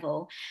top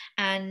level,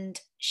 and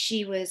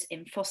she was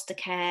in foster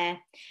care.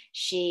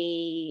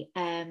 She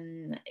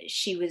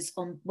was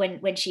on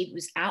when she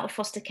was out of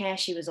foster care,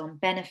 she was on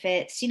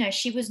benefits.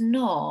 She was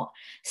not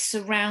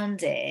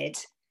surrounded.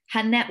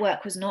 Her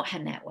network was not her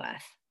net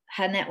worth.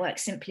 Her network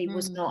simply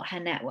was not her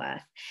net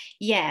worth.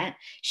 Yet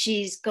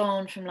she's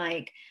gone from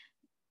like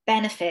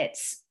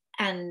benefits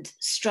and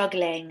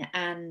struggling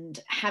and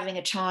having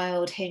a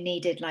child who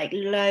needed like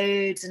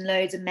loads and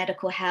loads of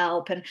medical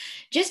help, and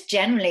just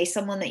generally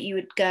someone that you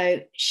would go,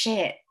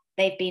 shit,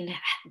 they've been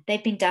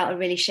dealt a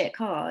really shit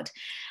card.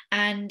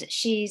 And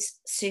she's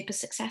super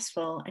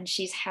successful, and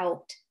she's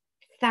helped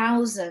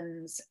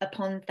thousands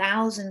upon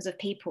thousands of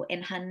people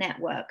in her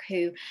network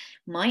who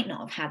might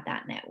not have had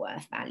that net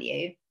worth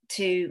value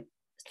to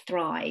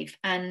thrive.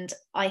 And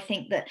I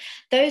think that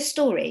those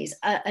stories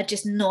are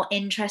just not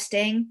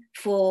interesting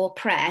for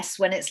press,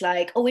 when it's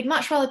like, oh, we'd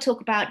much rather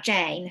talk about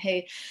Jane,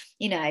 who,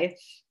 you know,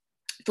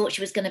 thought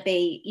she was going to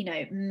be, you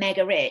know,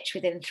 mega rich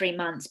within 3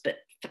 months, but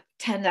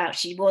turned out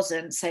she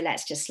wasn't, so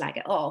let's just slag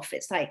it off.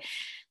 It's like,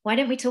 why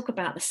don't we talk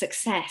about the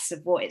success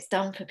of what it's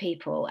done for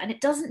people? And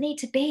it doesn't need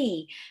to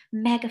be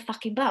mega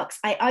fucking bucks.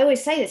 I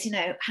always say this, you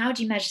know, how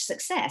do you measure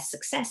success?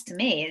 Success to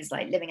me is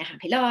like living a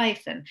happy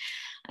life,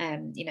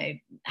 and you know,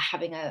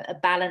 having a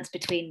balance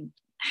between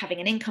having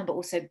an income but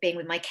also being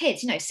with my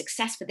kids. You know,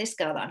 success for this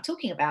girl that I'm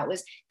talking about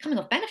was coming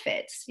off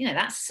benefits. You know,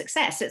 that's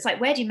success. So it's like,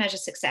 where do you measure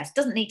success? It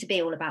doesn't need to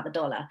be all about the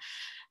dollar.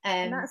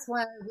 And that's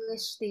why I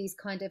wish these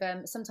kind of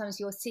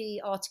sometimes you'll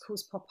see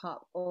articles pop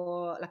up,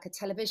 or like a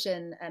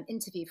television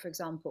interview, for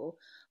example,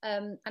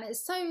 and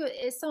it's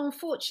so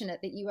unfortunate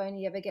that you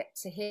only ever get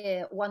to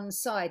hear one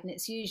side, and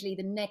it's usually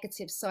the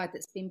negative side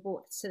that's been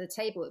brought to the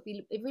table.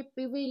 It would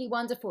be really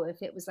wonderful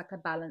if it was like a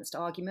balanced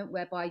argument,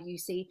 whereby you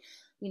see,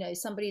 you know,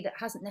 somebody that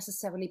hasn't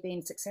necessarily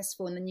been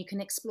successful, and then you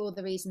can explore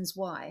the reasons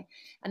why,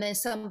 and then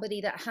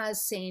somebody that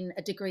has seen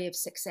a degree of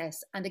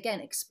success, and again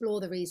explore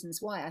the reasons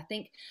why. I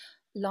think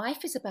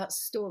life is about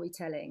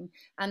storytelling,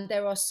 and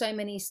there are so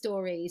many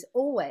stories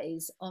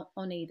always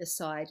on either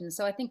side. And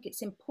so I think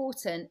it's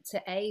important to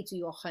do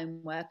your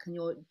homework and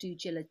your due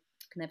diligence.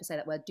 I can never say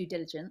that word, due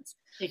diligence.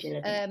 Due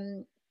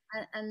diligence.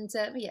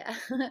 Yeah,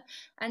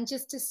 and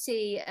just to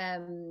see,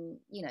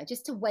 you know,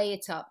 just to weigh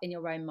it up in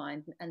your own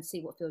mind and see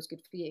what feels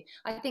good for you.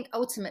 I think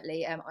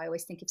ultimately, I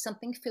always think if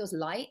something feels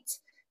light,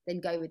 then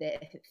go with it.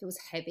 If it feels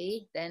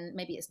heavy, then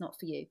maybe it's not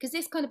for you, because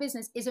this kind of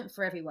business isn't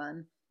for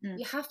everyone.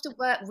 You have to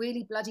work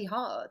really bloody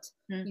hard.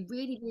 You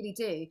really, really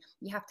do.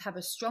 You have to have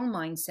a strong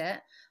mindset.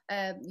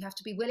 You have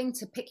to be willing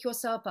to pick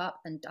yourself up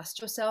and dust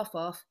yourself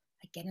off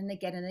again and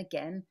again and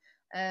again.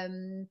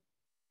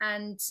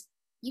 And,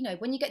 you know,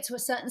 when you get to a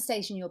certain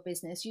stage in your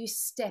business, you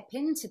step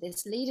into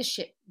this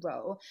leadership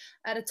role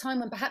at a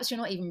time when perhaps you're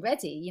not even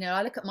ready. You know,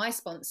 I look at my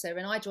sponsor,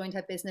 and I joined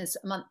her business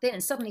a month in,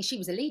 and suddenly she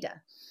was a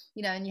leader,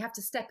 you know, and you have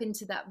to step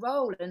into that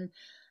role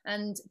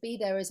and be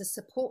there as a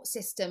support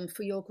system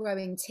for your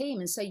growing team.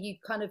 And so you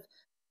kind of,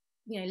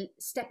 you know,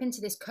 step into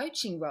this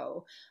coaching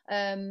role,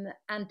 and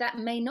that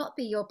may not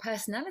be your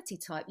personality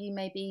type. You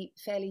may be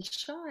fairly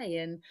shy,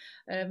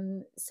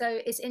 and so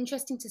it's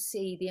interesting to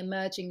see the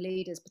emerging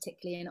leaders,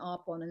 particularly in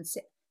Arbonne,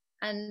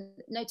 and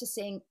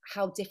noticing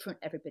how different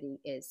everybody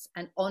is,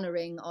 and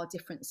honoring our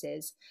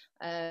differences.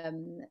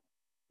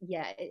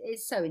 Yeah,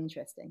 it's so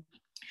interesting.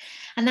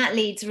 And that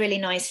leads really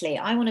nicely.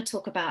 I want to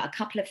talk about a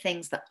couple of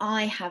things that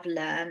I have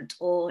learned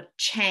or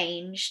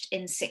changed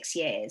in 6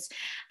 years.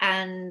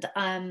 And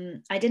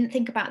I didn't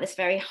think about this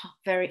for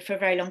a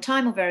very long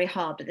time, or very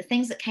hard, but the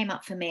things that came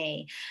up for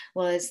me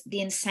was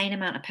the insane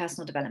amount of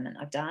personal development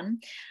I've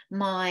done,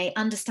 my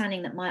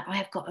understanding that I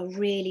have got a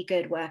really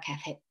good work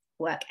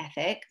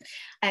ethic.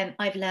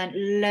 I've learned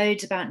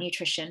loads about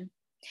nutrition.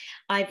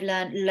 I've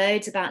learned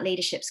loads about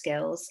leadership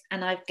skills,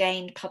 and I've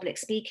gained public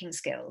speaking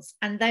skills.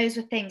 And those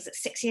were things that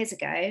 6 years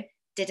ago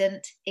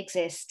didn't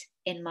exist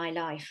in my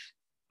life.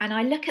 And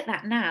I look at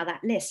that now,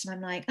 that list, and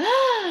I'm like,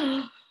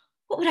 oh,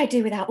 what would I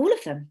do without all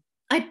of them?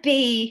 Who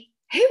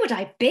would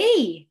I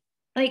be?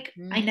 Like,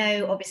 I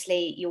know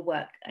obviously your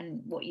work and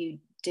what you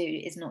do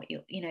is not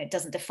your, you know, it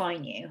doesn't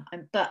define you,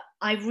 but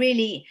I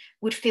really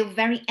would feel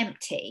very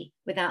empty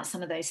without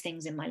some of those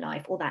things in my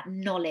life, or that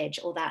knowledge,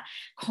 or that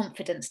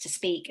confidence to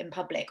speak in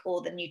public,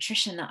 or the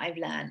nutrition that I've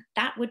learned.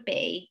 That would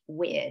be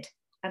weird,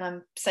 and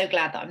I'm so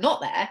glad that I'm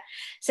not there.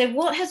 So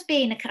what has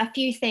been a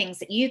few things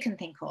that you can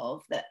think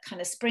of that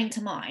kind of spring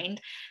to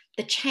mind,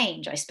 the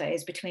change, I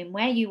suppose, between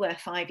where you were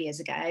 5 years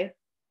ago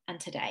and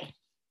today?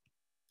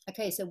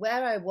 Okay, so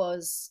where I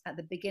was at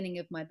the beginning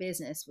of my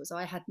business was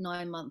I had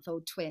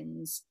 9-month-old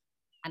twins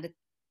and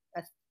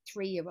a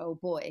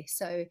 3-year-old boy.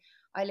 So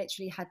I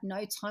literally had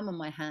no time on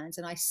my hands,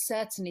 and I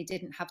certainly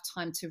didn't have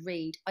time to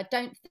read. I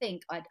don't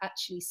think I'd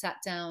actually sat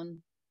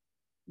down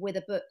with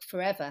a book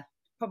forever,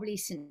 probably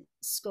since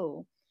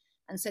school.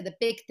 And so the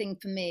big thing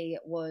for me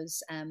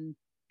was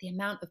the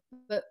amount of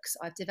books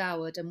I've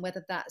devoured, and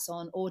whether that's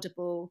on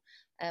Audible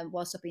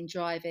whilst I've been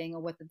driving,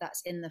 or whether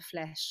that's in the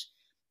flesh.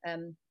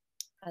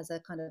 As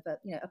a kind of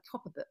a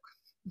proper book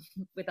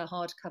with a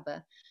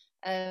hardcover.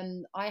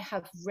 I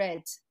have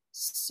read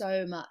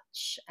so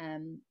much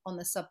on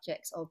the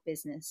subjects of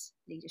business,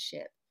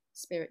 leadership,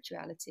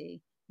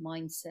 spirituality,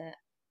 mindset,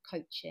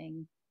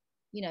 coaching,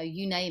 you know,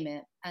 you name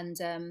it. And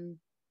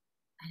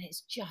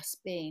it's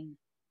just been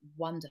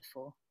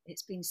wonderful.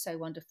 It's been so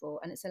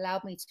wonderful, and it's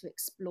allowed me to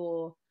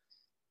explore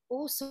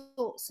all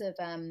sorts of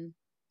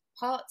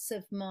parts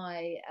of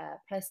my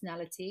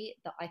personality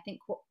that I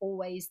think were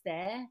always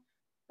there,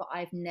 but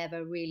I've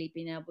never really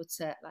been able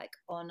to like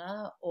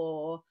honor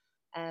or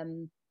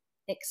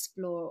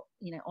explore,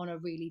 you know, on a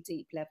really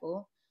deep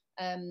level.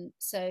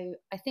 So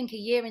I think a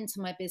year into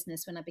my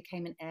business, when I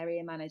became an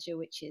area manager,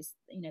 which is,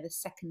 you know, the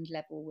second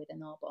level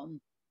within Arbonne,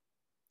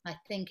 I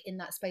think in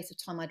that space of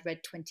time I'd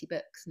read 20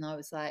 books, and I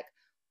was like,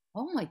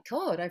 Oh my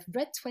God, I've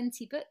read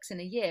 20 books in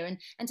a year.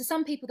 And to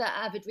some people that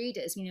are avid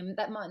readers,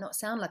 that might not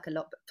sound like a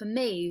lot, but for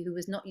me, who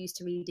was not used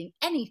to reading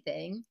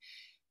anything,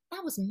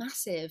 that was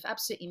massive,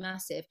 absolutely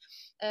massive.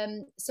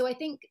 So I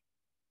think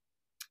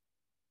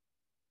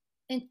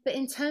but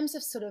in terms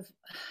of sort of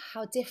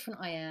how different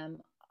I am,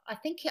 I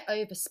think it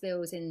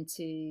overspills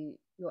into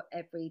your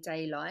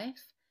everyday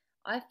life.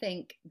 I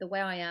think the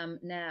way I am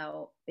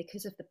now,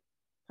 because of the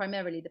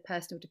primarily the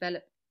personal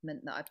development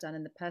that I've done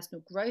and the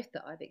personal growth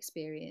that I've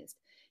experienced,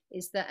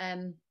 is that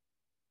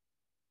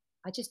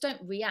I just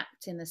don't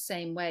react in the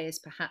same way as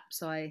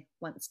perhaps I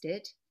once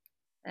did.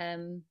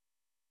 Um,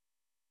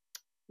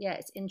 yeah,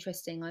 it's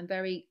interesting. I'm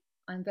very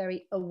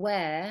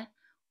aware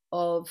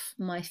of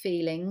my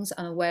feelings.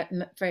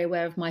 Very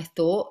aware of my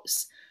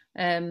thoughts.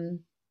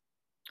 Um,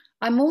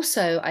 I'm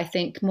also, I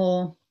think,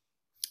 more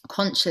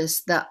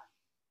conscious that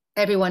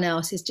everyone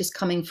else is just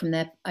coming from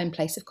their own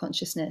place of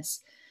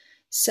consciousness.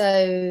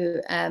 So,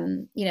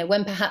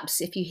 when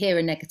perhaps if you hear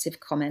a negative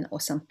comment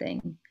or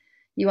something,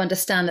 you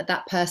understand that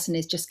that person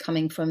is just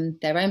coming from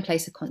their own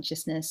place of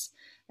consciousness.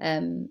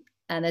 And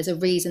there's a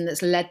reason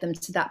that's led them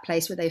to that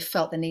place where they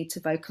felt the need to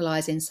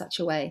vocalize in such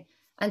a way.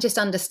 And just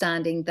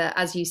understanding that,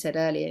 as you said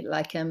earlier,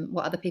 like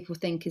what other people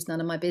think is none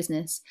of my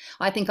business.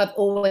 I think I've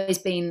always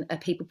been a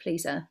people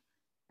pleaser.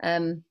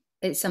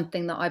 It's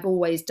something that I've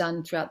always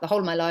done throughout the whole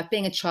of my life,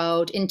 being a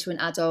child into an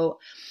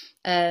adult.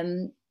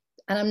 And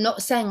I'm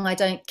not saying I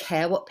don't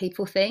care what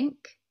people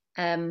think,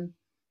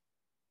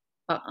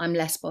 but I'm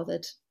less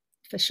bothered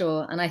for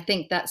sure. And I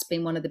think that's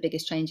been one of the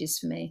biggest changes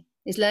for me,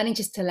 is learning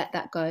just to let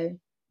that go,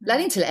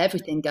 learning to let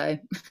everything go.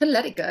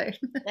 Let it go.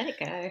 Let it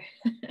go.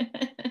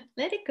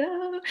 Let it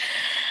go.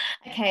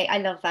 Okay, I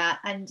love that.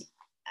 And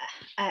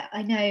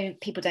I know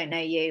people don't know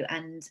you,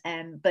 and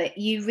but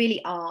you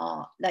really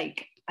are,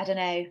 like, I don't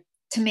know,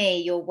 to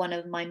me, you're one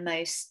of my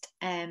most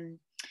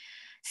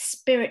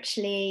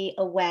spiritually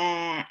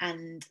aware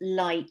and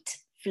light,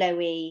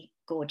 flowy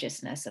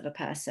gorgeousness of a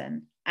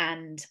person.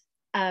 And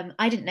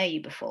I didn't know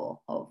you before,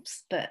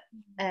 Obs, but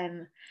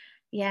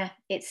yeah,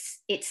 it's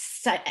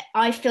so,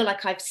 I feel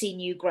like I've seen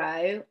you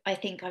grow. I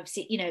think I've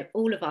seen,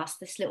 all of us,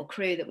 this little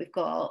crew that we've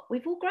got,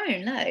 we've all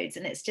grown loads,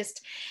 and it's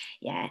just,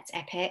 yeah, it's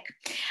epic.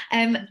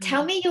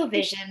 Tell me your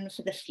vision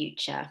for the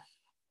future.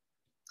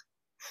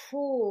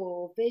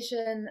 Oh,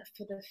 vision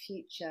for the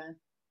future.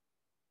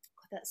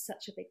 God, that's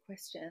such a big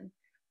question.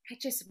 I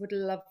just would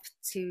love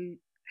to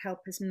help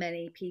as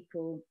many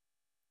people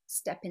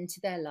step into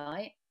their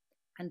light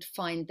and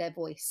find their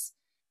voice.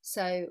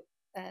 So,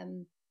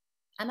 and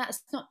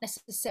that's not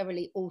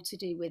necessarily all to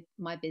do with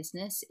my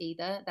business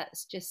either.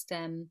 That's just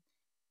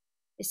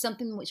it's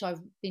something which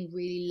I've been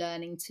really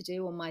learning to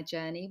do on my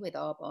journey with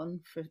Arbonne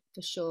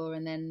for sure.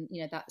 And then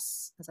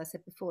that's, as I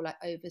said before,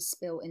 like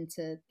overspill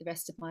into the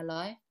rest of my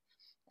life.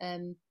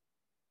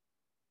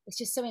 It's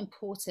just so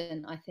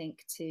important, I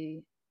think,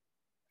 to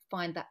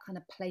find that kind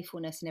of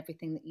playfulness in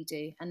everything that you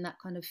do, and that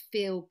kind of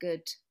feel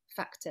good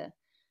factor.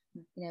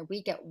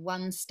 We get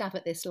one stab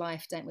at this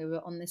life, don't we?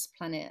 We're on this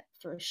planet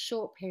for a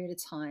short period of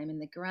time in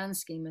the grand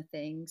scheme of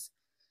things.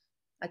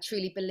 I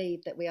truly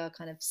believe that we are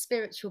kind of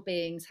spiritual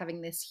beings having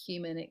this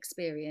human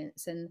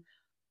experience, and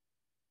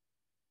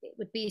it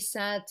would be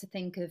sad to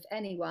think of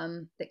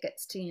anyone that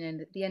gets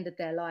to the end of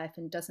their life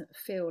and doesn't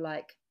feel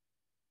like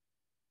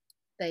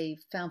they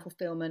found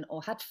fulfillment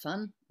or had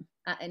fun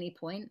at any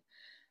point.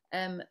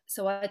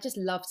 So I just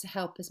love to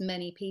help as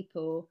many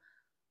people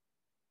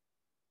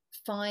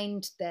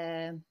find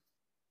their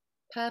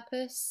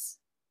purpose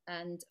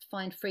and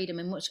find freedom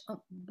in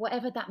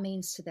whatever that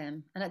means to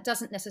them. And it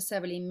doesn't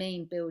necessarily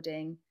mean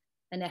building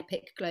an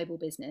epic global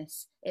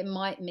business. It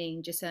might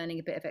mean just earning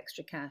a bit of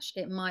extra cash.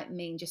 It might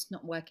mean just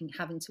not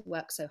having to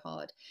work so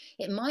hard.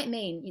 It might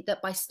mean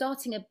that by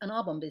starting an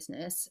Arbonne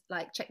business,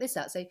 like, check this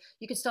out. So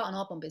you could start an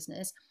Arbonne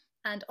business,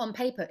 and on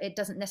paper, it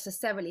doesn't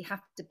necessarily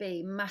have to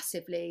be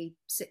massively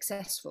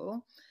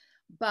successful,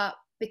 but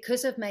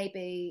because of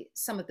maybe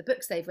some of the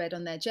books they've read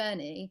on their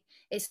journey,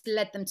 it's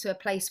led them to a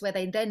place where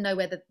they then know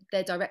where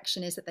their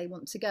direction is that they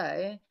want to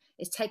go.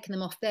 It's taken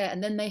them off there,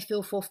 and then they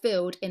feel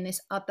fulfilled in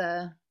this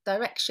other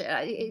direction.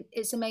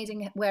 It's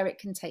amazing where it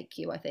can take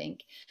you, I think.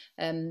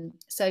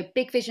 So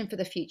big vision for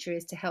the future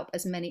is to help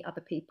as many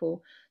other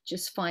people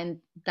just find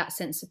that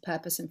sense of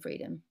purpose and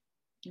freedom.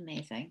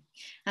 Amazing.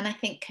 And I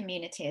think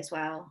community as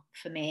well,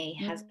 for me,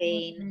 has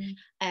been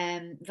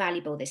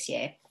valuable this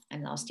year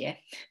and last year,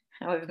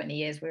 however many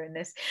years we're in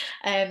this,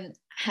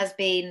 has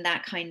been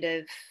that kind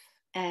of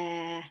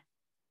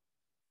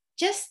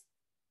just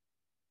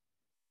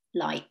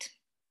light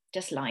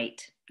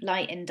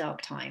in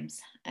dark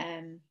times.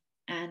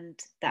 And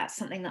that's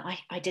something that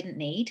I didn't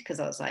need, because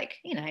I was like,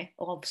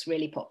 Ob's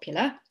really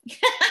popular.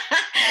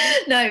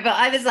 No, but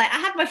I was like, I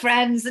had my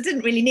friends. I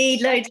didn't really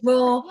need loads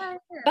more.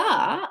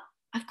 But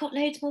I've got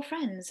loads more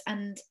friends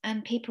and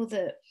people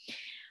that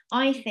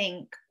I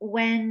think,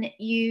 when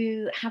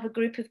you have a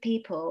group of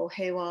people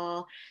who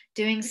are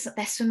they're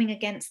swimming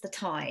against the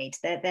tide,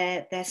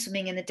 they're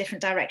swimming in a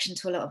different direction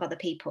to a lot of other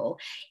people,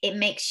 it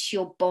makes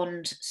your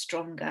bond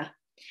stronger.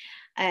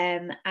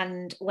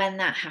 And when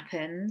that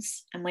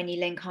happens, and when you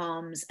link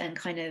arms and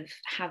kind of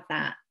have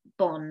that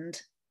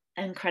bond,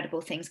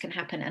 incredible things can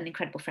happen and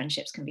incredible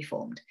friendships can be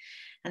formed.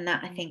 And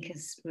that, I think,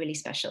 is really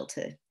special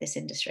to this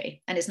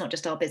industry. And it's not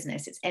just our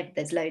business,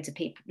 there's loads of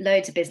people,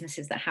 loads of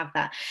businesses that have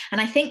that.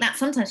 And I think that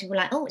sometimes people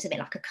are like, oh, it's a bit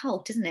like a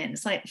cult, isn't it? And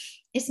it's like,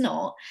 it's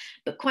not,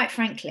 but quite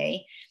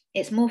frankly,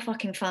 it's more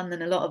fucking fun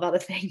than a lot of other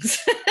things.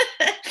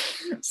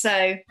 So,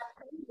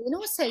 and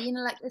also,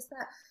 like, is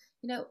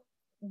that,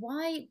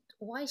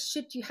 why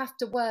should you have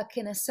to work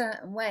in a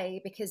certain way?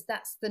 Because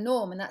that's the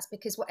norm, and that's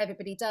because what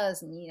everybody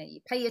does, and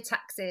you pay your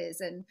taxes,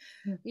 and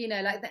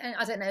like,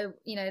 I don't know,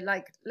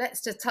 like,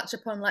 let's just touch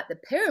upon like the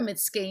pyramid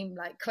scheme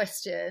like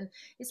question.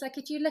 It's like,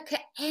 if you look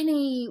at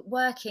any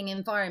working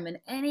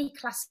environment, any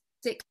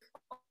classic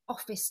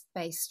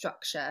office-based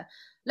structure,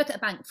 look at a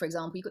bank, for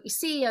example, you've got your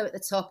CEO at the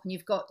top and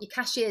you've got your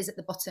cashiers at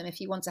the bottom, if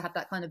you want to have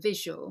that kind of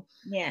visual.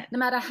 Yeah. No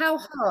matter how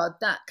hard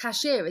that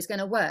cashier is going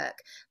to work,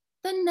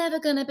 they're never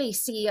going to be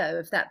CEO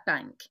of that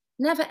bank.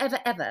 Never, ever,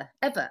 ever,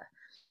 ever.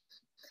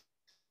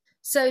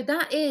 So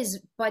that is,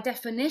 by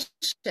definition,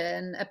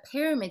 a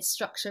pyramid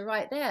structure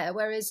right there.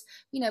 Whereas,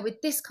 with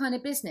this kind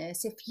of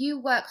business, if you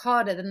work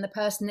harder than the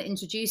person that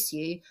introduced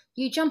you,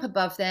 you jump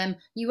above them,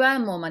 you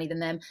earn more money than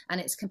them,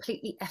 and it's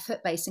completely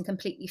effort-based and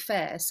completely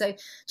fair. So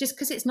just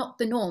because it's not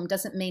the norm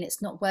doesn't mean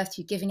it's not worth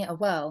you giving it a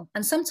whirl.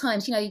 And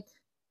sometimes,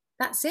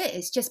 that's it.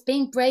 It's just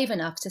being brave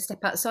enough to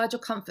step outside your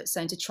comfort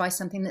zone to try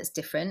something that's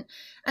different.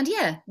 And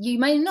yeah, you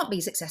may not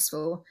be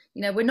successful.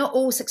 We're not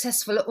all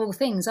successful at all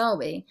things, are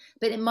we?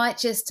 But it might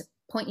just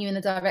point you in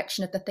the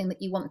direction of the thing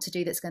that you want to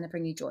do that's going to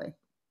bring you joy.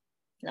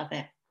 Love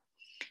it.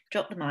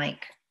 Drop the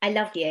mic. I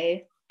love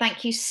you.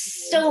 Thank you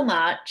so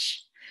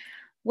much.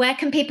 Where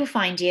can people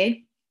find you?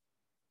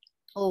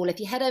 Oh, if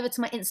you head over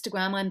to my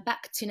Instagram, I'm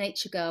Back to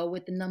Nature Girl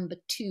with the number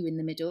 2 in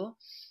the middle.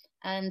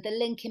 And the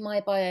link in my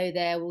bio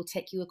there will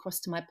take you across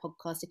to my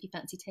podcast if you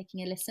fancy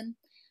taking a listen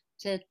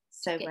to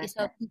get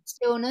yourself in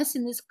stillness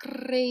in this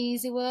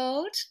crazy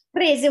world.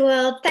 Crazy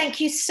world. Thank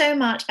you so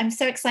much. I'm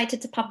so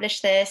excited to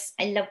publish this.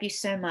 I love you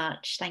so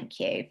much. Thank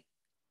you.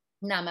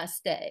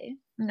 Namaste.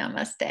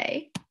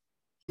 Namaste.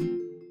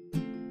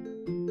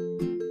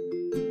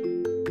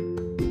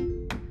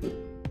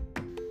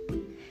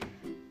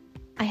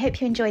 I hope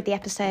you enjoyed the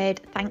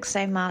episode. Thanks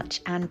so much.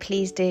 And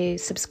please do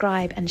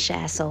subscribe and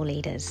share Soul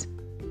Leaders.